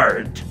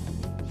card?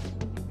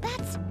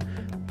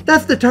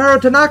 That's the Taro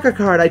Tanaka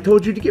card I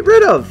told you to get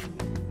rid of.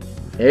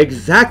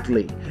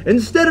 Exactly.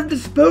 Instead of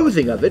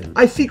disposing of it,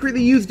 I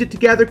secretly used it to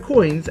gather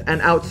coins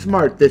and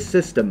outsmart this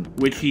system.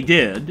 Which he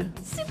did.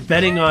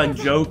 Betting on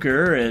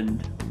Joker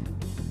and...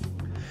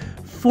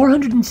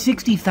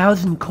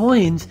 460,000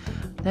 coins?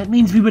 That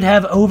means we would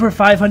have over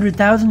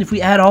 500,000 if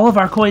we add all of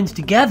our coins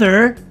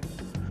together.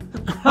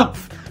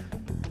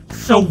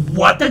 So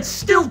what? That's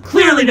still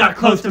clearly not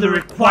close to the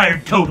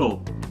required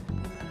total.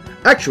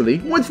 Actually,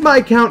 once my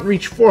account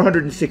reached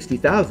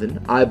 460,000,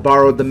 I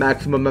borrowed the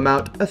maximum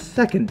amount a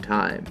second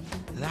time.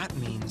 That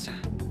means...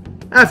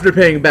 After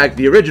paying back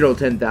the original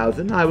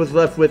 10,000, I was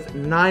left with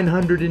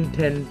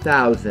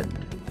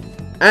 910,000.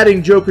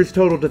 Adding Joker's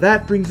total to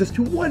that brings us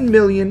to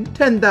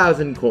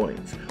 1,010,000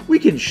 coins. We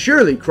can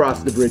surely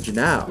cross the bridge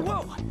now.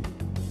 Whoa!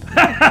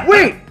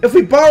 Wait! If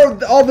we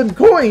borrowed all them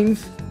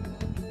coins...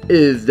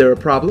 Is there a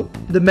problem?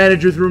 The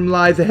manager's room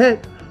lies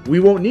ahead.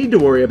 We won't need to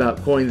worry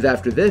about coins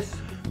after this.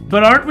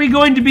 But aren't we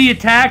going to be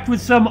attacked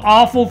with some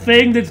awful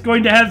thing that's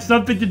going to have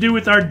something to do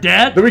with our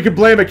debt? Then we can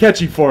blame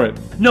Akechi for it.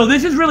 No,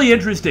 this is really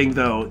interesting,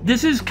 though.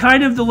 This is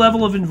kind of the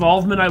level of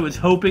involvement I was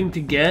hoping to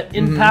get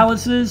in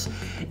Palaces,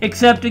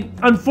 except,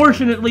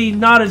 unfortunately,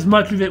 not as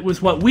much of it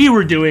was what we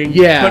were doing,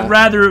 but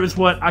rather it was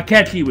what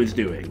Akechi was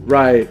doing.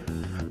 Right.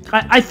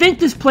 I think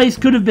this place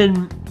could have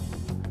been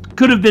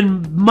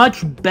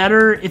much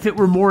better if it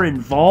were more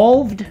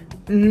involved.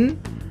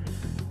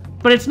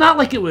 But it's not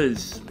like it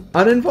was...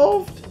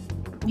 Uninvolved?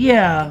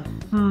 Yeah.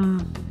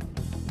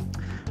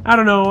 I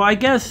don't know. I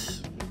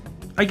guess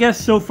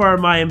so far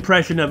my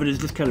impression of it is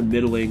just kind of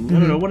middling. I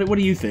don't know. What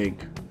do you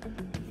think?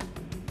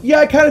 Yeah,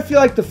 I kind of feel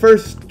like the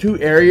first two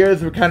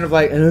areas were kind of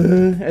like,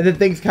 and then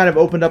things kind of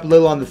opened up a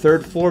little on the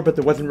third floor, but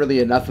there wasn't really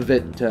enough of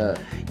it to...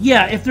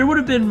 Yeah, if there would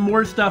have been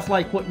more stuff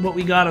like what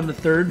we got on the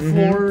third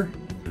floor...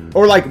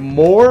 Or like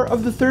more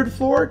of the third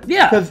floor?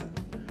 Yeah. Because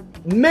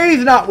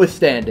maze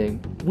notwithstanding,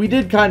 we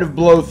did kind of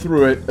blow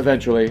through it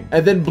eventually,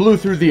 and then blew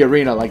through the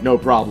arena like no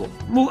problem.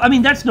 Well, I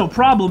mean, that's no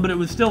problem, but it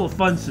was still a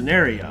fun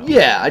scenario.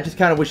 Yeah, I just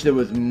kind of wish there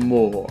was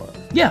more.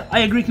 Yeah, I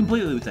agree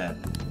completely with that.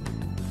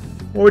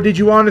 Or did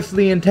you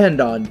honestly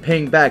intend on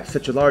paying back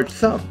such a large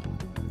sum?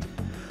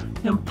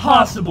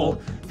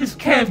 Impossible! This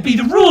can't be.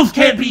 The rules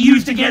can't be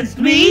used against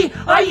me!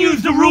 I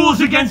use the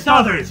rules against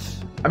others!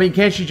 I mean,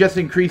 can't she just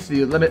increase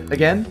the limit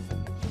again?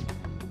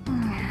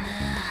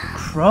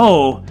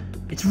 Crow,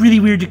 it's really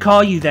weird to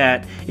call you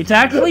that. It's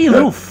actually a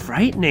little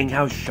frightening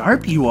how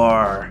sharp you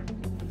are.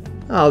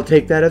 I'll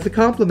take that as a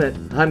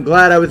compliment. I'm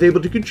glad I was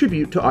able to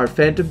contribute to our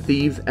Phantom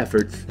Thieves'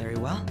 efforts. Very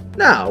well.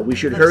 Now, we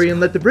should hurry and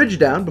let the bridge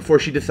down before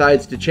she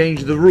decides to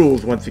change the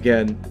rules once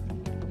again.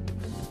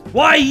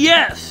 Why,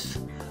 yes!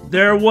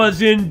 There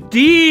was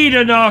indeed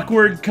an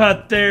awkward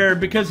cut there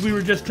because we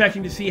were just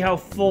checking to see how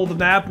full the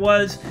map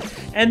was.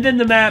 And then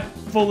the map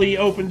fully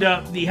opened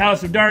up the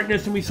House of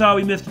Darkness and we saw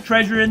we missed a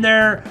treasure in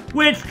there,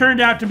 which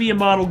turned out to be a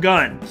model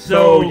gun.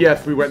 So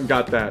yes, we went and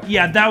got that.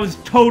 Yeah, that was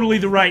totally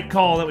the right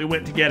call that we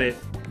went to get it.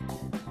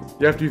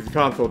 You have to use the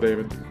console,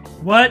 David.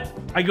 What?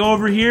 I go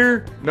over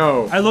here?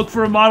 No. I look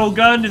for a model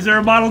gun? Is there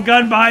a model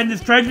gun behind this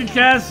treasure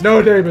chest?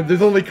 No, David,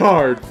 there's only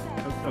cards.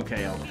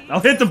 Okay, I'll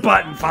hit the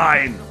button,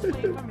 fine.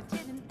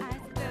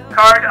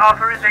 Card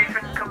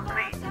authorization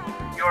complete.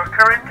 Your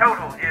current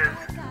total is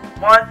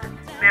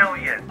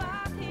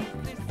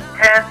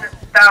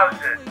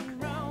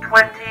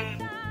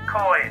 1,010,020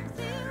 coins.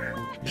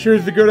 Sure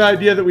is a good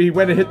idea that we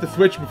went and hit the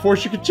switch before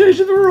she could change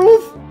the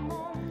rules?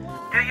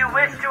 Do you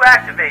wish to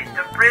activate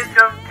the Bridge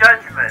of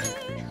Judgment?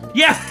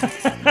 Yeah!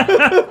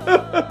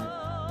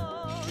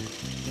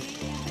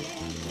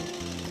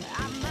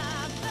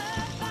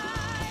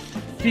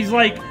 She's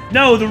like,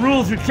 no, the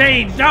rules are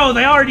changed. No,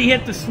 they already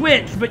hit the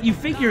switch, but you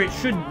figure it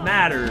shouldn't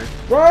matter.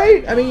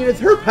 Right? I mean, it's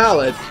her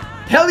palace.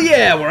 Hell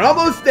yeah, we're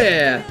almost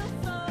there.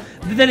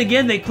 But then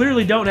again, they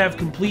clearly don't have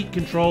complete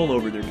control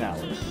over their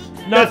palace.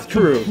 Not That's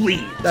true.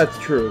 Complete. That's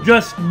true.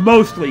 Just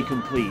mostly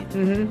complete.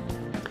 Mm-hmm.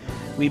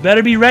 We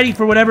better be ready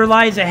for whatever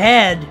lies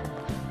ahead.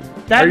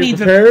 That Are you means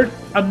prepared?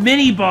 a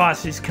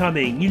mini-boss is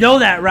coming. You know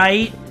that,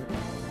 right?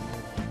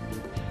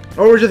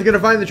 Or we're just gonna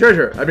find the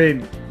treasure. I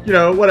mean, you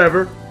know,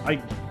 whatever.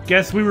 I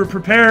guess we were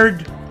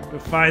prepared to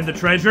find the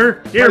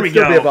treasure. Here Might we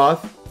still go. be a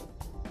boss.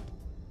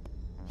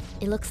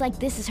 It looks like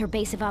this is her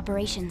base of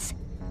operations.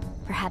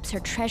 Perhaps her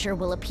treasure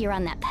will appear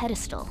on that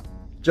pedestal.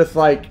 Just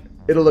like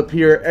it'll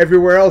appear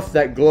everywhere else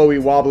that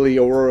glowy, wobbly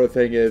Aurora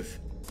thing is.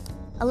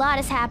 A lot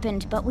has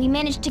happened, but we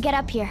managed to get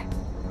up here.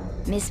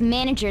 Miss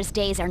Manager's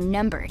days are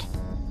numbered.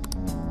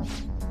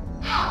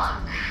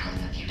 How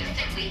uncouth of you to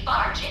simply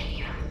barge in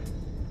here.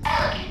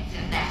 Elegance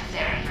is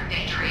necessary for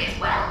victory as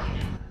well, you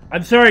know.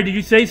 I'm sorry, did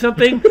you say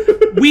something?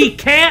 We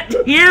can't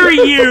hear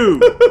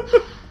you!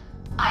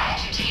 I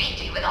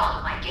entertained you with all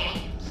of my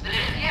games, but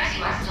it appears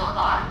you are still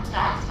far from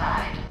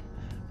satisfied.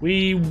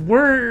 We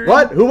were...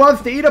 What? Who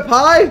wants to eat a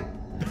pie?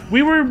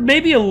 We were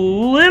maybe a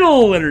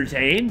little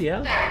entertained,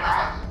 yeah. Very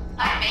well.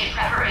 I've made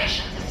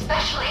preparations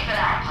especially for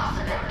that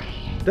possibility.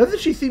 Doesn't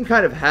she seem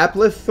kind of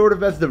hapless, sort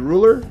of, as the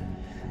ruler?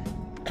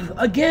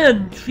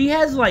 Again, she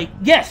has like...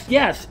 Yes,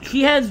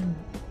 she has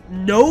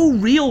no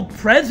real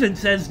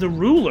presence as the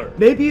ruler.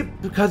 Maybe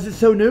because it's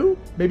so new?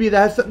 Maybe that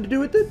has something to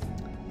do with it?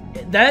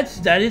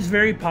 That is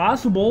very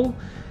possible.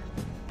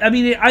 I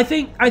mean, I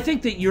think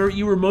that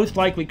you were most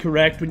likely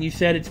correct when you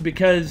said it's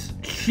because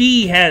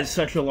she has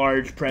such a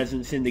large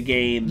presence in the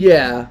game.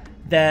 Yeah.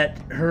 That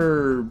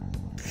her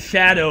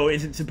shadow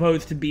isn't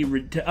supposed to be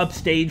to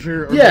upstage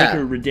her or make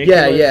her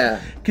ridiculous.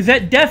 Yeah. Because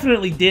that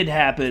definitely did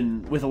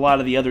happen with a lot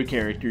of the other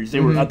characters. They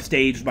were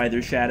upstaged by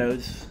their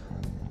shadows.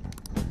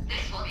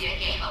 This will be a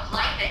game of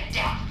life and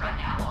death from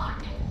now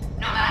on.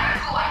 No matter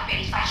who I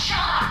face, I shall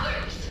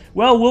not lose.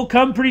 Well, we'll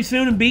come pretty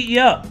soon and beat you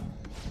up.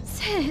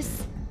 Sis.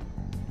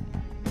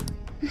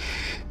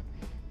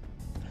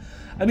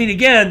 I mean,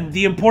 again,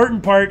 the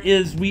important part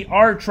is we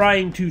are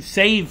trying to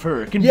save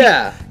her.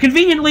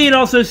 Conveniently, it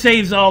also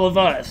saves all of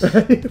us.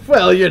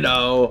 Well, you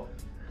know.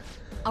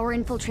 Our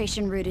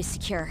infiltration route is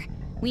secure.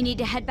 We need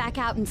to head back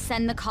out and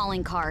send the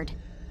calling card.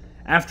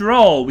 After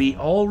all, we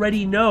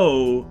already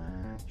know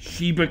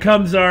she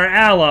becomes our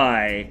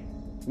ally.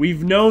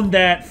 We've known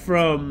that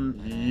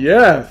from...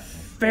 Yes.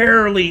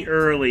 Fairly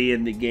early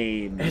in the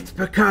game. It's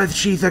because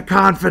she's a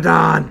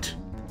confidant.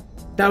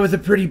 That was a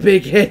pretty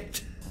big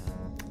hit.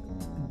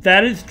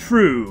 That is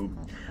true.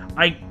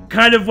 I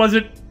kind of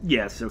wasn't...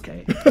 Yes,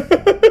 okay.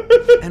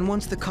 And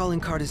once the calling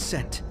card is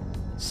sent,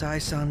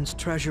 Sai-san's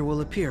treasure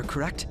will appear,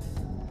 correct?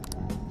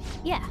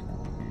 Yeah.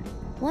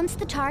 Once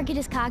the target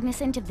is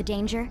cognizant of the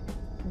danger,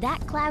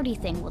 that cloudy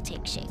thing will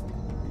take shape.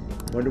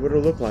 Wonder what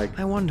it'll look like.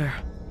 I wonder,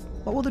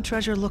 what will the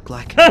treasure look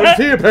like? What's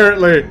he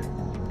apparently?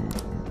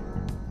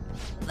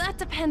 That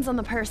depends on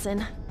the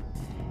person.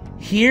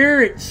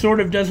 Here, it sort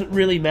of doesn't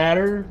really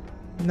matter.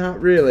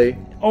 Not really.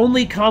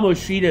 Only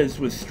Kamoshida's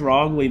was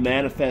strongly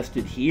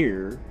manifested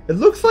here. It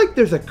looks like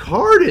there's a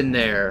card in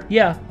there.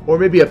 Yeah. Or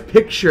maybe a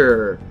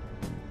picture.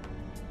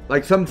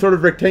 Like some sort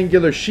of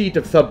rectangular sheet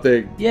of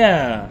something.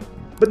 Yeah.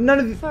 But none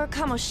of the... For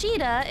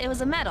Kamoshida, it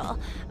was a medal.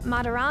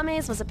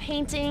 Madarame's was a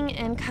painting,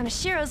 and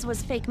Kanashiro's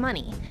was fake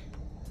money.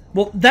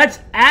 Well, that's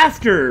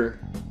after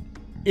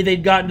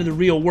they'd gotten to the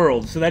real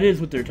world, so that is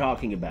what they're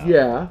talking about.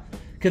 Yeah.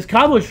 Because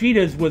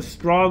Kamoshida's was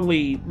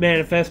strongly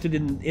manifested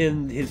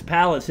in his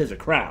palace as a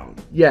crown.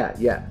 Yeah,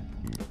 yeah.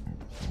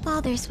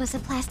 Father's was a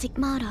plastic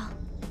model.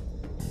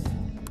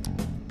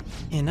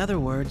 In other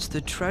words, the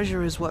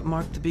treasure is what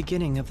marked the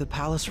beginning of the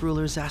palace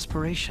ruler's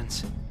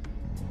aspirations.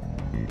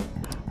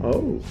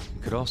 Oh.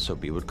 Could also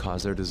be what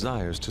caused their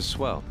desires to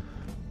swell.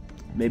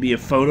 Maybe a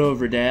photo of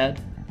her dad?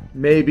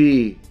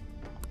 Maybe.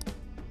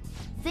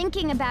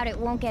 Thinking about it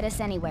won't get us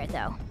anywhere,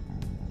 though.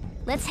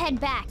 Let's head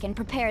back and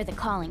prepare the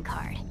calling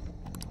card.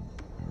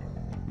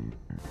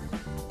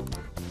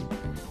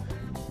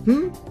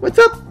 What's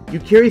up? You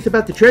curious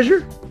about the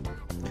treasure?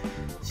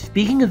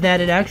 Speaking of that,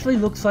 it actually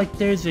looks like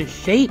there's a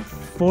shape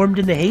formed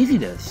in the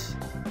haziness.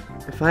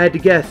 If I had to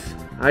guess,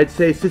 I'd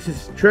say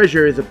Sis's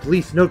treasure is a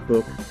police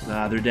notebook.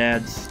 Ah, their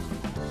dad's.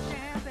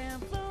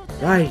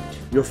 Right,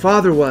 your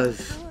father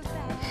was.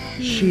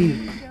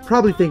 She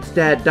probably thinks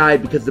Dad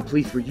died because the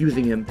police were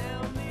using him.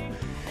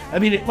 I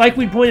mean, like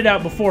we pointed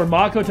out before,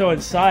 Makoto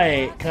and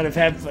Sae kind of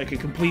have like a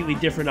completely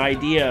different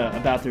idea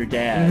about their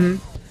dad.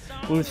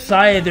 With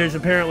Sae, there's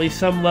apparently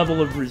some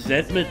level of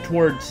resentment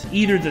towards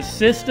either the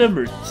system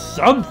or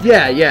something.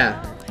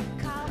 Yeah.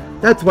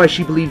 That's why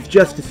she believes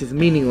justice is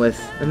meaningless,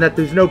 and that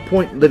there's no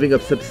point in living a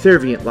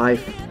subservient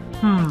life.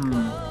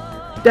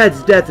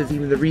 Dad's death is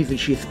even the reason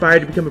she aspired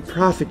to become a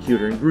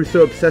prosecutor and grew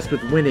so obsessed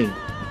with winning.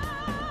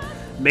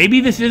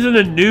 Maybe this isn't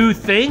a new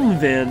thing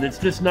then, it's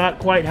just not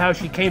quite how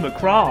she came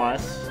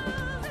across.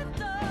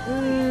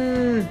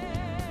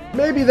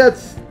 Maybe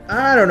that's...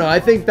 I don't know, I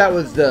think that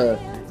was the...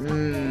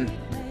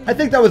 I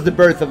think that was the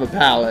birth of a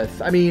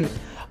palace. I mean...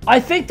 I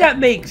think that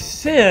makes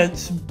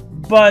sense,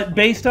 but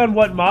based on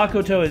what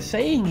Makoto is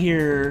saying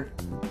here,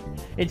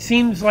 it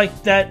seems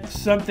like that's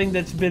something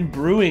that's been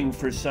brewing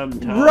for some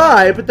time.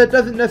 Right, but that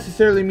doesn't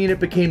necessarily mean it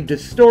became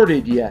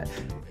distorted yet.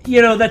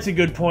 You know, that's a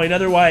good point.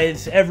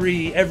 Otherwise,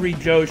 every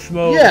Joe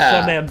Schmo with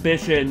some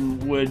ambition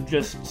would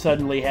just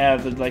suddenly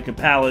have like a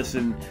palace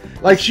and...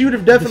 Like, she would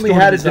have definitely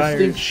had a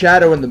distinct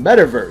shadow in the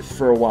metaverse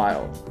for a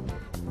while.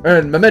 Or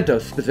in Memento,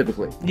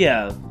 specifically.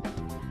 Yeah.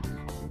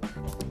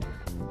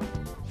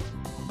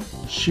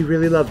 She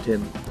really loved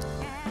him.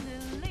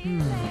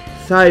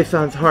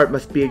 Sae-san's heart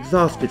must be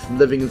exhausted from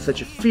living in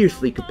such a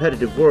fiercely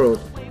competitive world.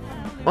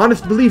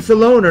 Honest beliefs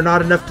alone are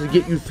not enough to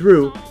get you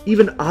through.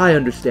 Even I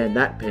understand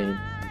that pain.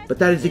 But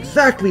that is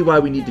exactly why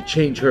we need to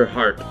change her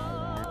heart.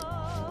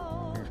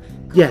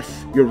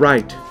 Yes, you're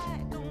right.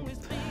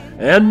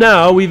 And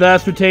now we've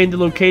ascertained the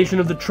location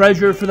of the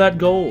treasure for that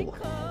goal.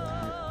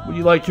 Would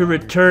you like to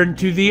return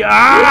to the...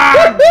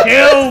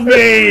 Kill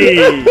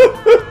me!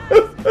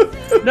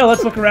 No,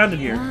 let's look around in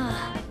here.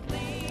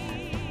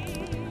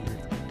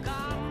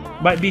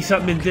 Might be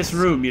something in this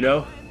room, you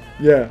know?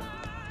 Yeah.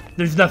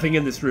 There's nothing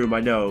in this room, I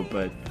know,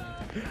 but...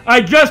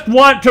 I just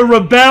want to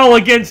rebel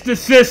against the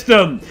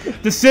system!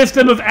 The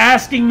system of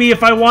asking me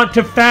if I want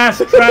to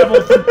fast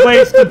travel from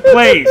place to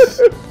place!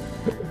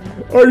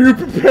 Are you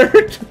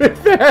prepared to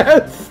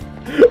advance?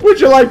 Would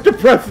you like to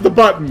press the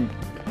button?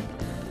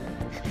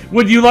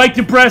 Would you like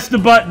to press the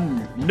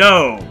button?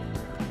 No.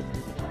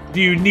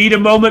 Do you need a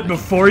moment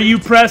before you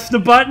press the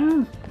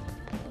button?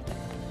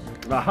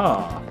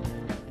 Aha.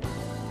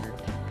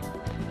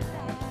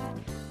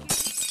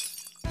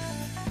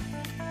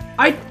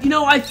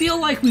 I feel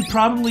like we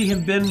probably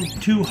have been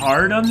too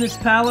hard on this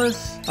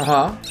palace.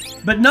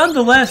 But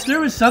nonetheless, there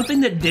was something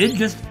that did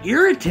just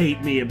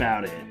irritate me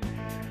about it.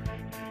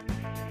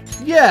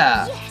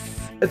 Yeah.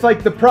 Yes. It's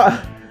like the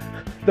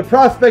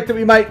prospect that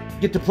we might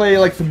get to play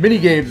like some mini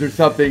games or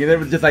something, and it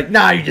was just like,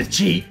 nah, you just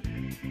cheat.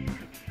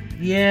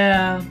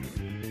 Yeah,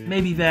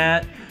 maybe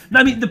that.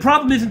 I mean, the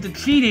problem isn't the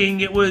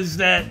cheating, it was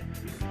that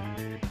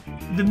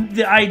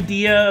the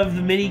idea of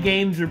the mini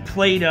games are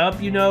played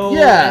up, you know?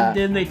 Yeah. And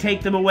then they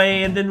take them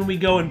away, and then when we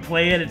go and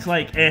play it, it's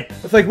like, eh.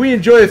 It's like we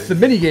enjoy some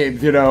mini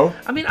games, you know?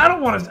 I mean,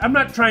 I'm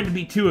not trying to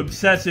be too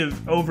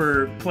obsessive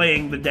over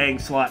playing the dang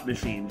slot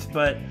machines,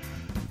 but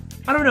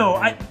I don't know.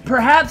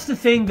 Perhaps the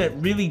thing that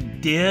really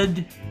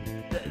did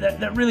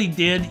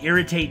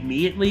irritate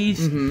me, at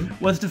least,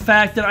 was the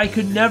fact that I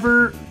could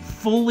never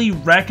fully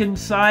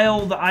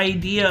reconcile the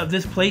idea of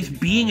this place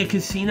being a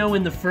casino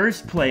in the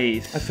first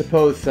place. I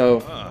suppose so.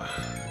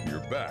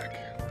 You're back.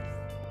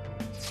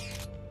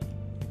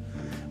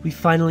 We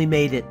finally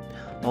made it.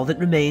 All that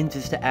remains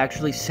is to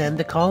actually send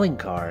the calling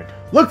card.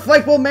 Looks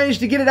like we'll manage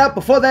to get it out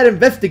before that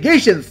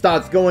investigation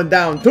starts going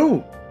down,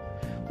 too.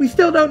 We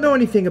still don't know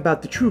anything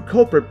about the true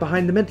culprit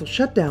behind the mental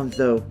shutdowns,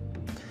 though.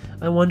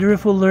 I wonder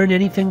if we'll learn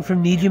anything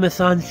from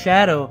Nijima-san's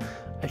shadow.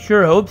 I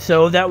sure hope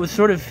so. That was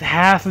sort of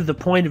half of the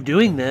point of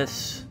doing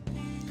this.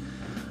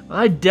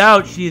 I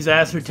doubt she has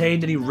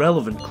ascertained any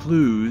relevant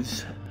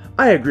clues.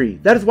 I agree.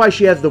 That is why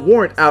she has the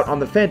warrant out on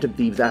the Phantom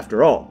Thieves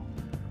after all.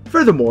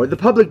 Furthermore, the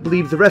public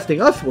believes arresting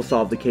us will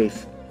solve the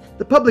case.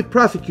 The public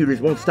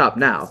prosecutors won't stop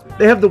now.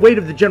 They have the weight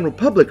of the general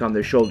public on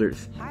their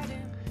shoulders.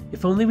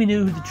 If only we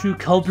knew who the true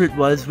culprit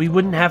was, we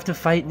wouldn't have to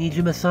fight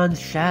Nijima-san's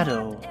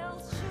shadow.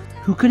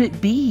 Who could it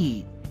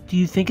be? Do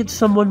you think it's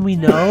someone we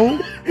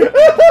know?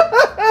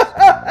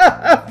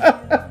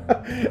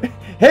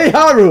 Hey,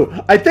 Haru,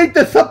 I think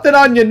there's something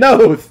on your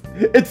nose.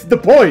 It's the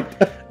point.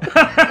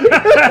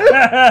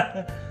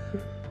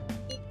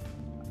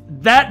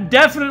 That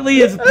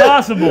definitely is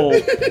possible.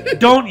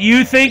 Don't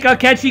you think,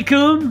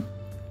 Akechi-kun?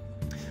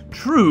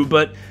 True,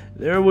 but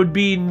there would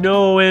be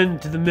no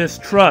end to the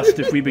mistrust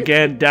if we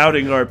began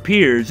doubting our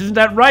peers. Isn't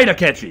that right,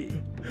 Akechi?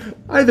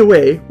 Either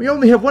way, we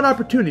only have one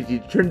opportunity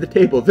to turn the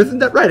tables. Isn't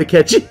that right,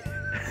 Akechi?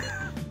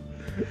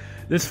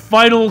 This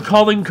final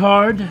calling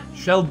card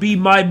shall be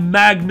my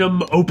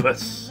magnum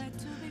opus.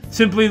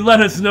 Simply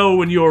let us know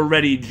when you're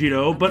ready,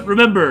 Gino. But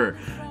remember,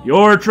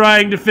 you're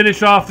trying to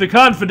finish off the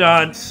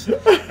confidants,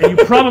 and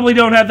you probably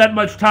don't have that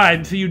much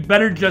time, so you'd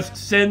better just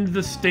send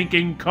the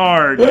stinking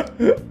card.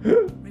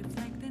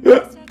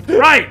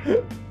 Right!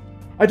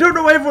 I don't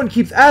know why everyone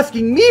keeps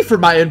asking me for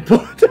my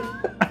input.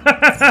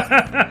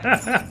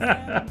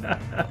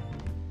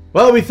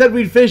 Well, we said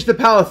we'd finish the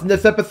palace in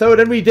this episode,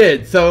 and we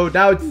did, so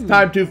now it's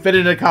time to fit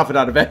in a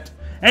confidant event.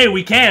 Hey,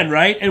 we can,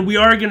 right? And we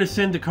are going to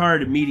send the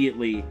card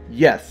immediately.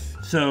 Yes.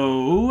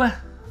 So...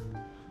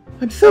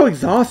 I'm so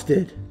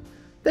exhausted.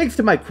 Thanks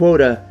to my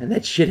quota and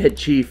that shithead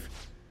chief.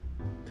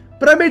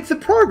 But I made some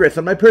progress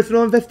on my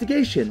personal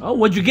investigation. Oh,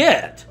 what'd you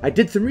get? I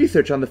did some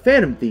research on the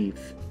Phantom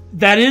Thieves.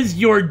 That is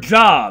your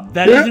job.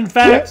 That is, in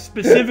fact,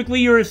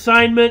 specifically your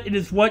assignment. It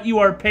is what you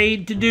are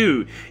paid to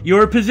do.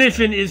 Your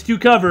position is to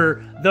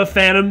cover the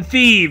Phantom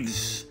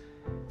Thieves.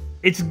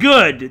 It's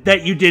good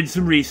that you did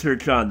some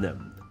research on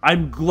them.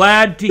 I'm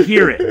glad to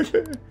hear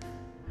it.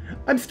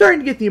 I'm starting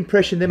to get the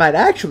impression they might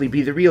actually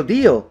be the real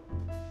deal.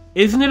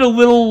 Isn't it a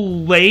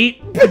little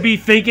late to be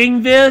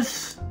thinking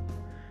this?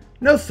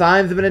 No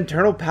signs of an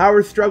internal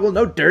power struggle,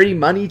 no dirty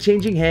money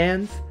changing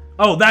hands.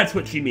 Oh, that's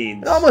what she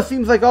means. It almost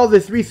seems like all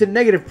this recent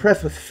negative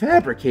press was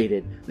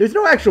fabricated. There's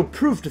no actual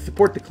proof to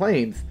support the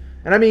claims.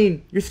 And I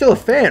mean, you're still a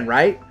fan,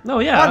 right? Oh,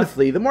 yeah.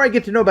 Honestly, the more I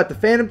get to know about the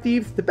Phantom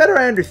Thieves, the better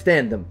I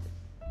understand them.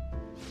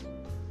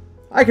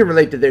 I can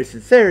relate to their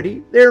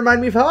sincerity. They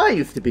remind me of how I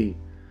used to be.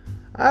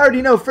 I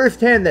already know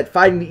firsthand that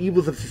fighting the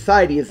evils of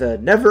society is a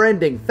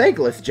never-ending,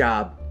 thankless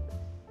job.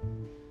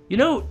 You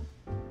know,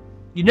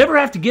 you never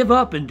have to give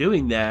up in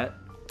doing that.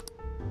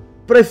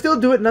 But I still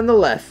do it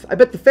nonetheless. I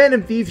bet the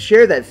Phantom Thieves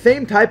share that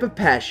same type of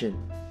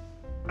passion.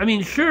 I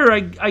mean, sure,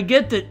 I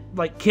get that,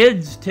 like,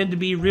 kids tend to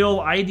be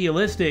real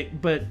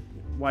idealistic, but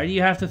why do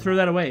you have to throw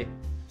that away?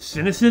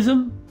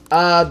 Cynicism?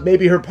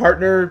 Maybe her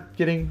partner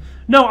getting...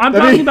 No, I'm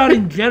talking about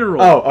in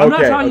general. Oh, okay, I'm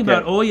not talking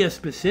about Oya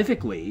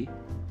specifically.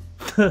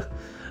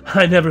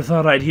 I never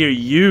thought I'd hear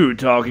you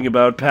talking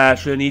about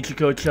passion,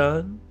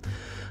 Ichiko-chan.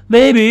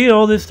 Maybe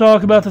all this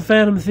talk about the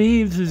Phantom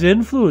Thieves has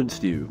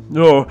influenced you.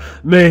 Or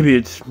maybe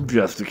it's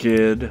just a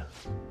kid.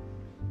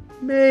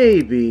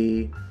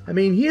 Maybe. I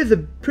mean, he is a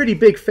pretty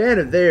big fan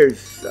of theirs,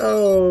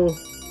 so...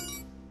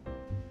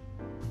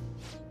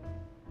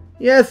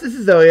 Yes, this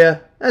is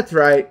Oya. That's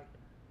right.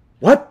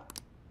 What?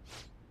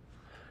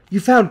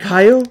 You found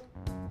Kaio?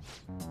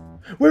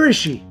 Where is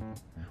she?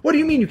 What do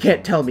you mean you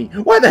can't tell me?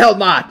 Why the hell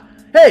not?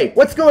 Hey,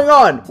 what's going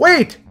on?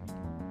 Wait!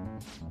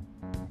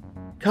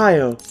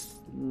 Kaio.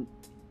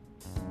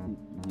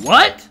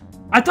 What?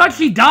 I thought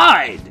she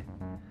died!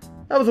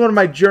 That was one of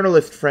my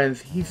journalist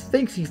friends. He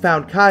thinks he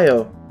found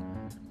Kaio.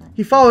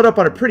 He followed up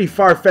on a pretty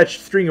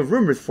far-fetched string of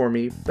rumors for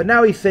me, but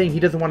now he's saying he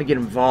doesn't want to get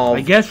involved.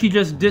 I guess she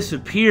just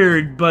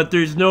disappeared, but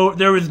there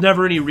was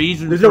never any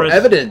reason There's no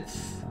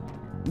evidence.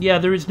 Yeah,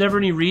 there was never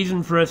any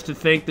reason for us to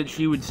think that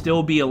she would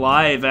still be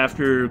alive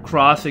after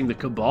crossing the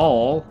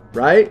Cabal.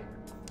 Right?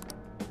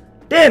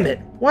 Damn it!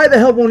 Why the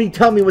hell won't he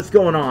tell me what's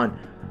going on?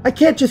 I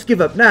can't just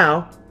give up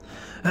now.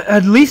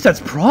 At least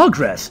that's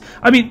progress.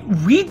 I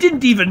mean, we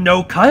didn't even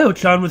know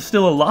Kaio-chan was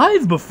still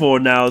alive before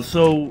now,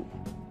 so...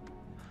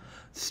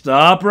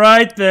 Stop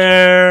right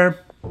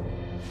there.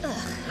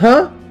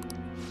 Huh?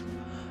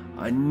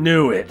 I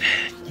knew it.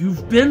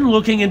 You've been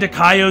looking into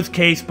Kaio's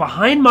case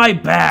behind my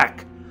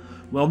back.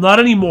 Well, not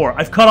anymore.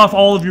 I've cut off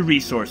all of your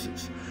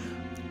resources.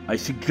 I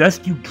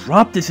suggest you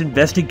drop this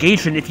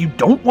investigation if you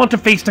don't want to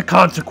face the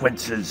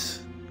consequences.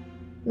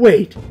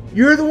 Wait,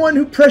 you're the one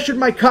who pressured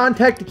my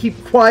contact to keep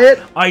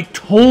quiet? I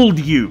told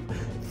you.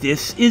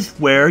 This is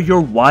where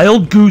your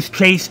wild goose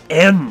chase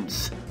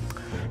ends.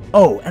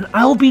 Oh, and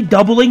I'll be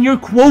doubling your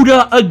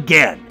quota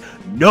again.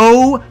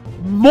 No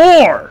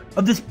more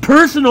of this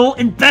personal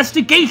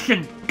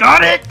investigation.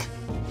 Got it?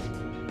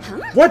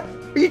 What?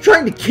 Are you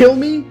trying to kill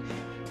me?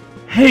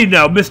 Hey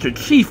now, Mr.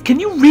 Chief, can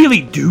you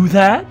really do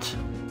that?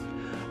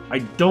 I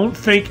don't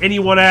think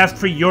anyone asked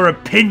for your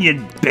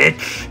opinion,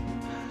 bitch.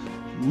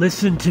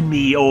 Listen to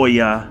me,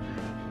 Oya.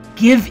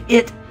 Give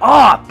it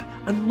up,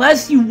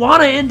 unless you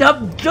want to end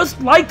up just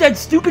like that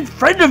stupid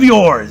friend of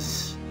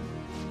yours.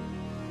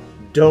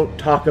 Don't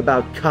talk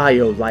about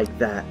Kaio like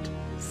that.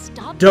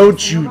 Stop.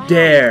 Don't you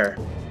dare.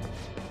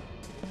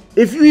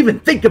 If you even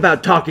think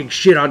about talking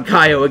shit on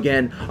Kaio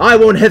again, I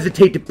won't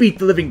hesitate to beat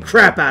the living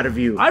crap out of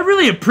you. I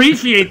really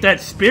appreciate that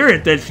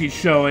spirit that she's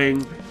showing.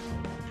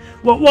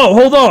 Whoa,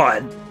 hold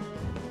on.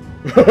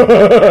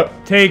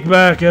 Take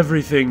back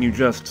everything you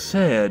just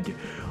said.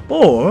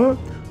 Or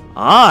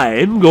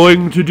I'm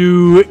going to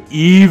do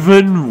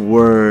even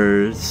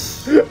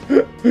worse.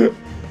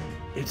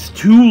 It's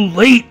too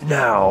late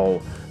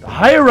now. The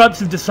higher-ups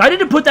have decided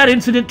to put that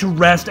incident to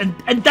rest, and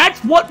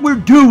that's what we're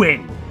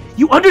doing.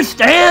 You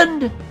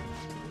understand?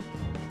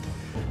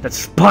 That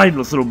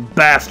spineless little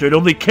bastard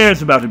only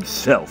cares about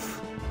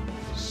himself.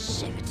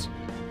 Shit.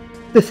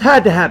 This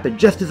had to happen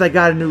just as I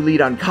got a new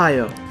lead on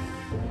Kaio.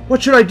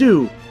 What should I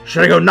do?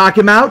 Should I go knock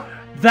him out?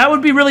 That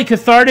would be really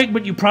cathartic,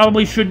 but you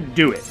probably shouldn't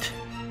do it.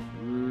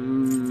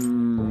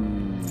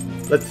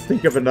 Let's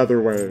think of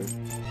another way.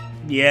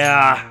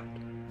 Yeah.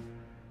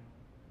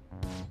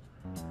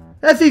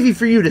 That's easy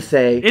for you to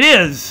say. It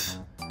is.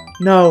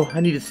 No,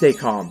 I need to stay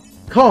calm.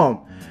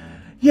 Calm.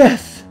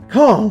 Yes,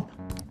 calm.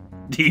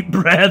 Deep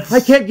breaths. I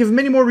can't give him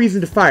any more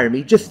reason to fire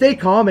me. Just stay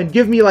calm and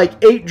give me like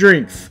 8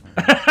 drinks.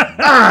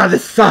 Ah,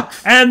 this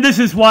sucks. And this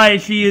is why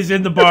she is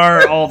in the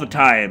bar all the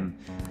time.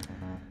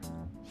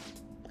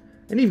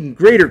 An even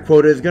greater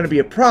quota is going to be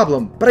a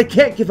problem, but I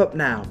can't give up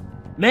now.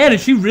 Man,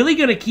 is she really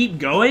going to keep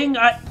going?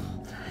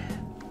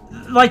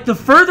 Like, the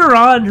further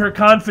on her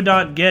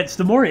confidant gets,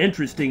 the more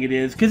interesting it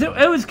is. Because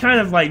it was kind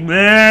of like,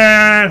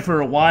 meh,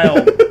 for a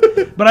while.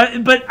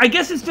 But I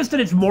guess it's just that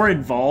it's more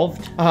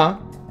involved. Uh-huh.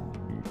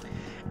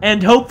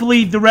 And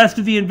hopefully the rest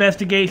of the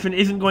investigation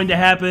isn't going to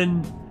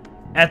happen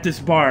at this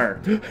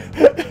bar.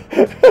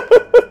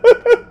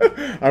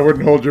 I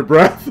wouldn't hold your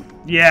breath.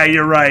 Yeah,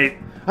 you're right.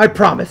 I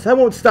promise, I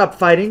won't stop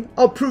fighting.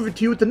 I'll prove it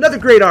to you with another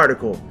great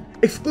article.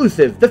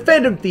 Exclusive, The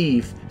Fandom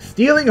Thieves,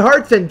 Stealing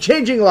Hearts and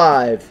Changing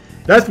Lives.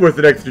 That's worth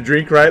an extra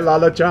drink, right,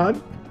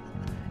 Lala-chan?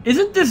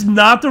 Isn't this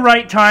not the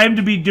right time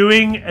to be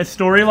doing a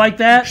story like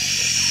that?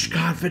 Shh,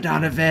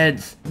 confidant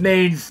events,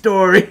 main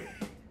story.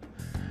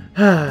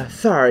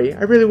 Sorry,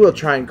 I really will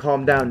try and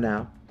calm down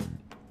now.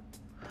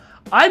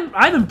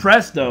 I'm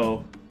impressed,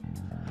 though,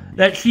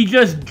 that she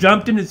just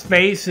jumped in his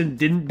face and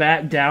didn't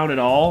back down at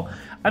all.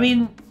 I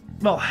mean,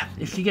 well,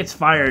 if she gets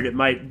fired, it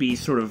might be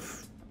sort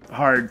of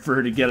hard for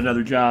her to get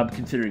another job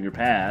considering her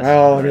past.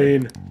 Well, I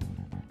mean,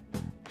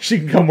 she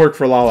can come work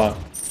for Lala.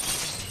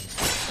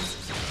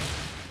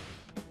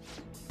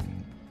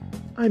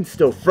 I'm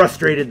still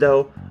frustrated,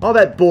 though. All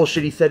that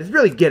bullshit he said is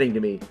really getting to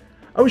me.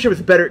 I wish I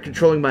was better at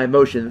controlling my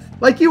emotions,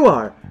 like you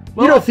are.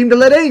 Well, you don't seem to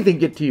let anything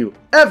get to you,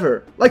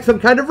 ever, like some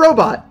kind of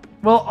robot.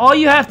 Well, all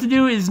you have to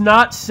do is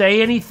not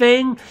say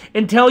anything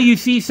until you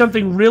see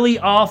something really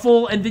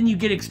awful, and then you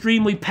get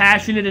extremely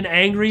passionate and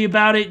angry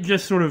about it,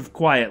 just sort of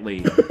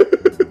quietly.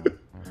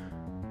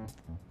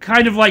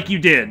 Kind of like you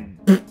did.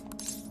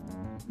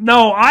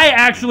 No, I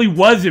actually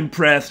was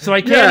impressed, so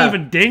I can't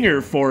even ding her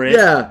for it.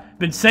 Yeah.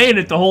 Been saying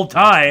it the whole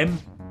time.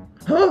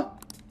 Huh?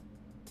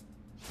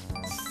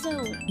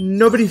 So...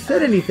 Nobody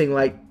said anything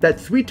like that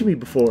sweet to me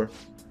before.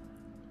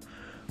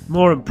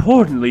 More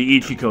importantly,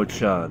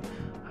 Ichiko-chan,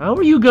 how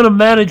are you gonna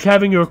manage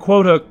having your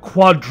quota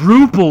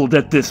quadrupled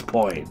at this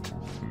point?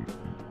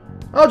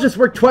 I'll just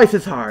work twice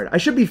as hard. I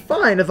should be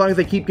fine as long as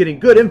I keep getting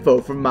good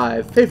info from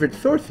my favorite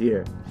source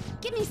here.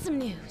 Give me some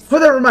news. Oh,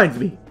 that reminds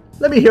me.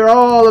 Let me hear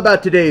all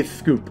about today's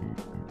scoop.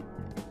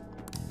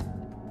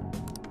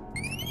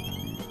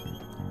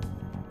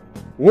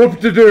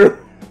 Whoop-de-doo.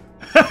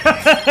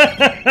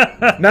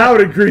 Now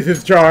it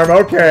increases charm.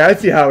 Okay, I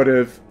see how it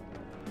is.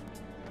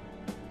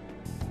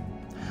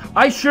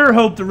 I sure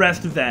hope the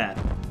rest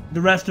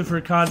of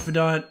her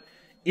confidant,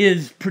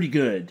 is pretty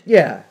good.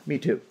 Yeah, me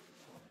too.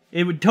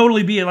 It would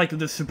totally be like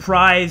the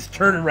surprise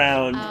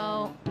turnaround.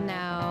 Oh,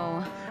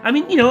 no. I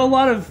mean, you know,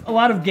 a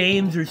lot of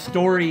games or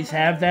stories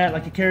have that,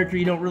 like a character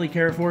you don't really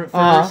care for at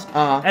first,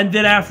 and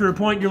then after a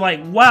point you're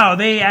like, wow,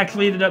 they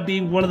actually ended up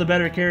being one of the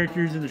better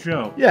characters in the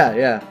show. Yeah,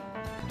 yeah.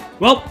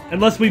 Well,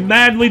 unless we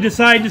madly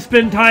decide to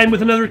spend time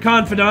with another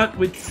confidant,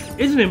 which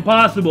isn't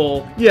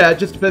impossible. Yeah, it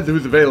just depends on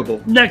who's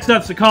available. Next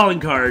up's the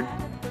calling card.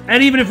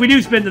 And even if we do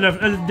spend enough...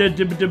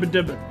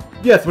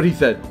 Yes, what he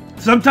said.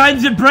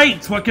 Sometimes it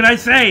breaks, what can I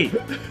say?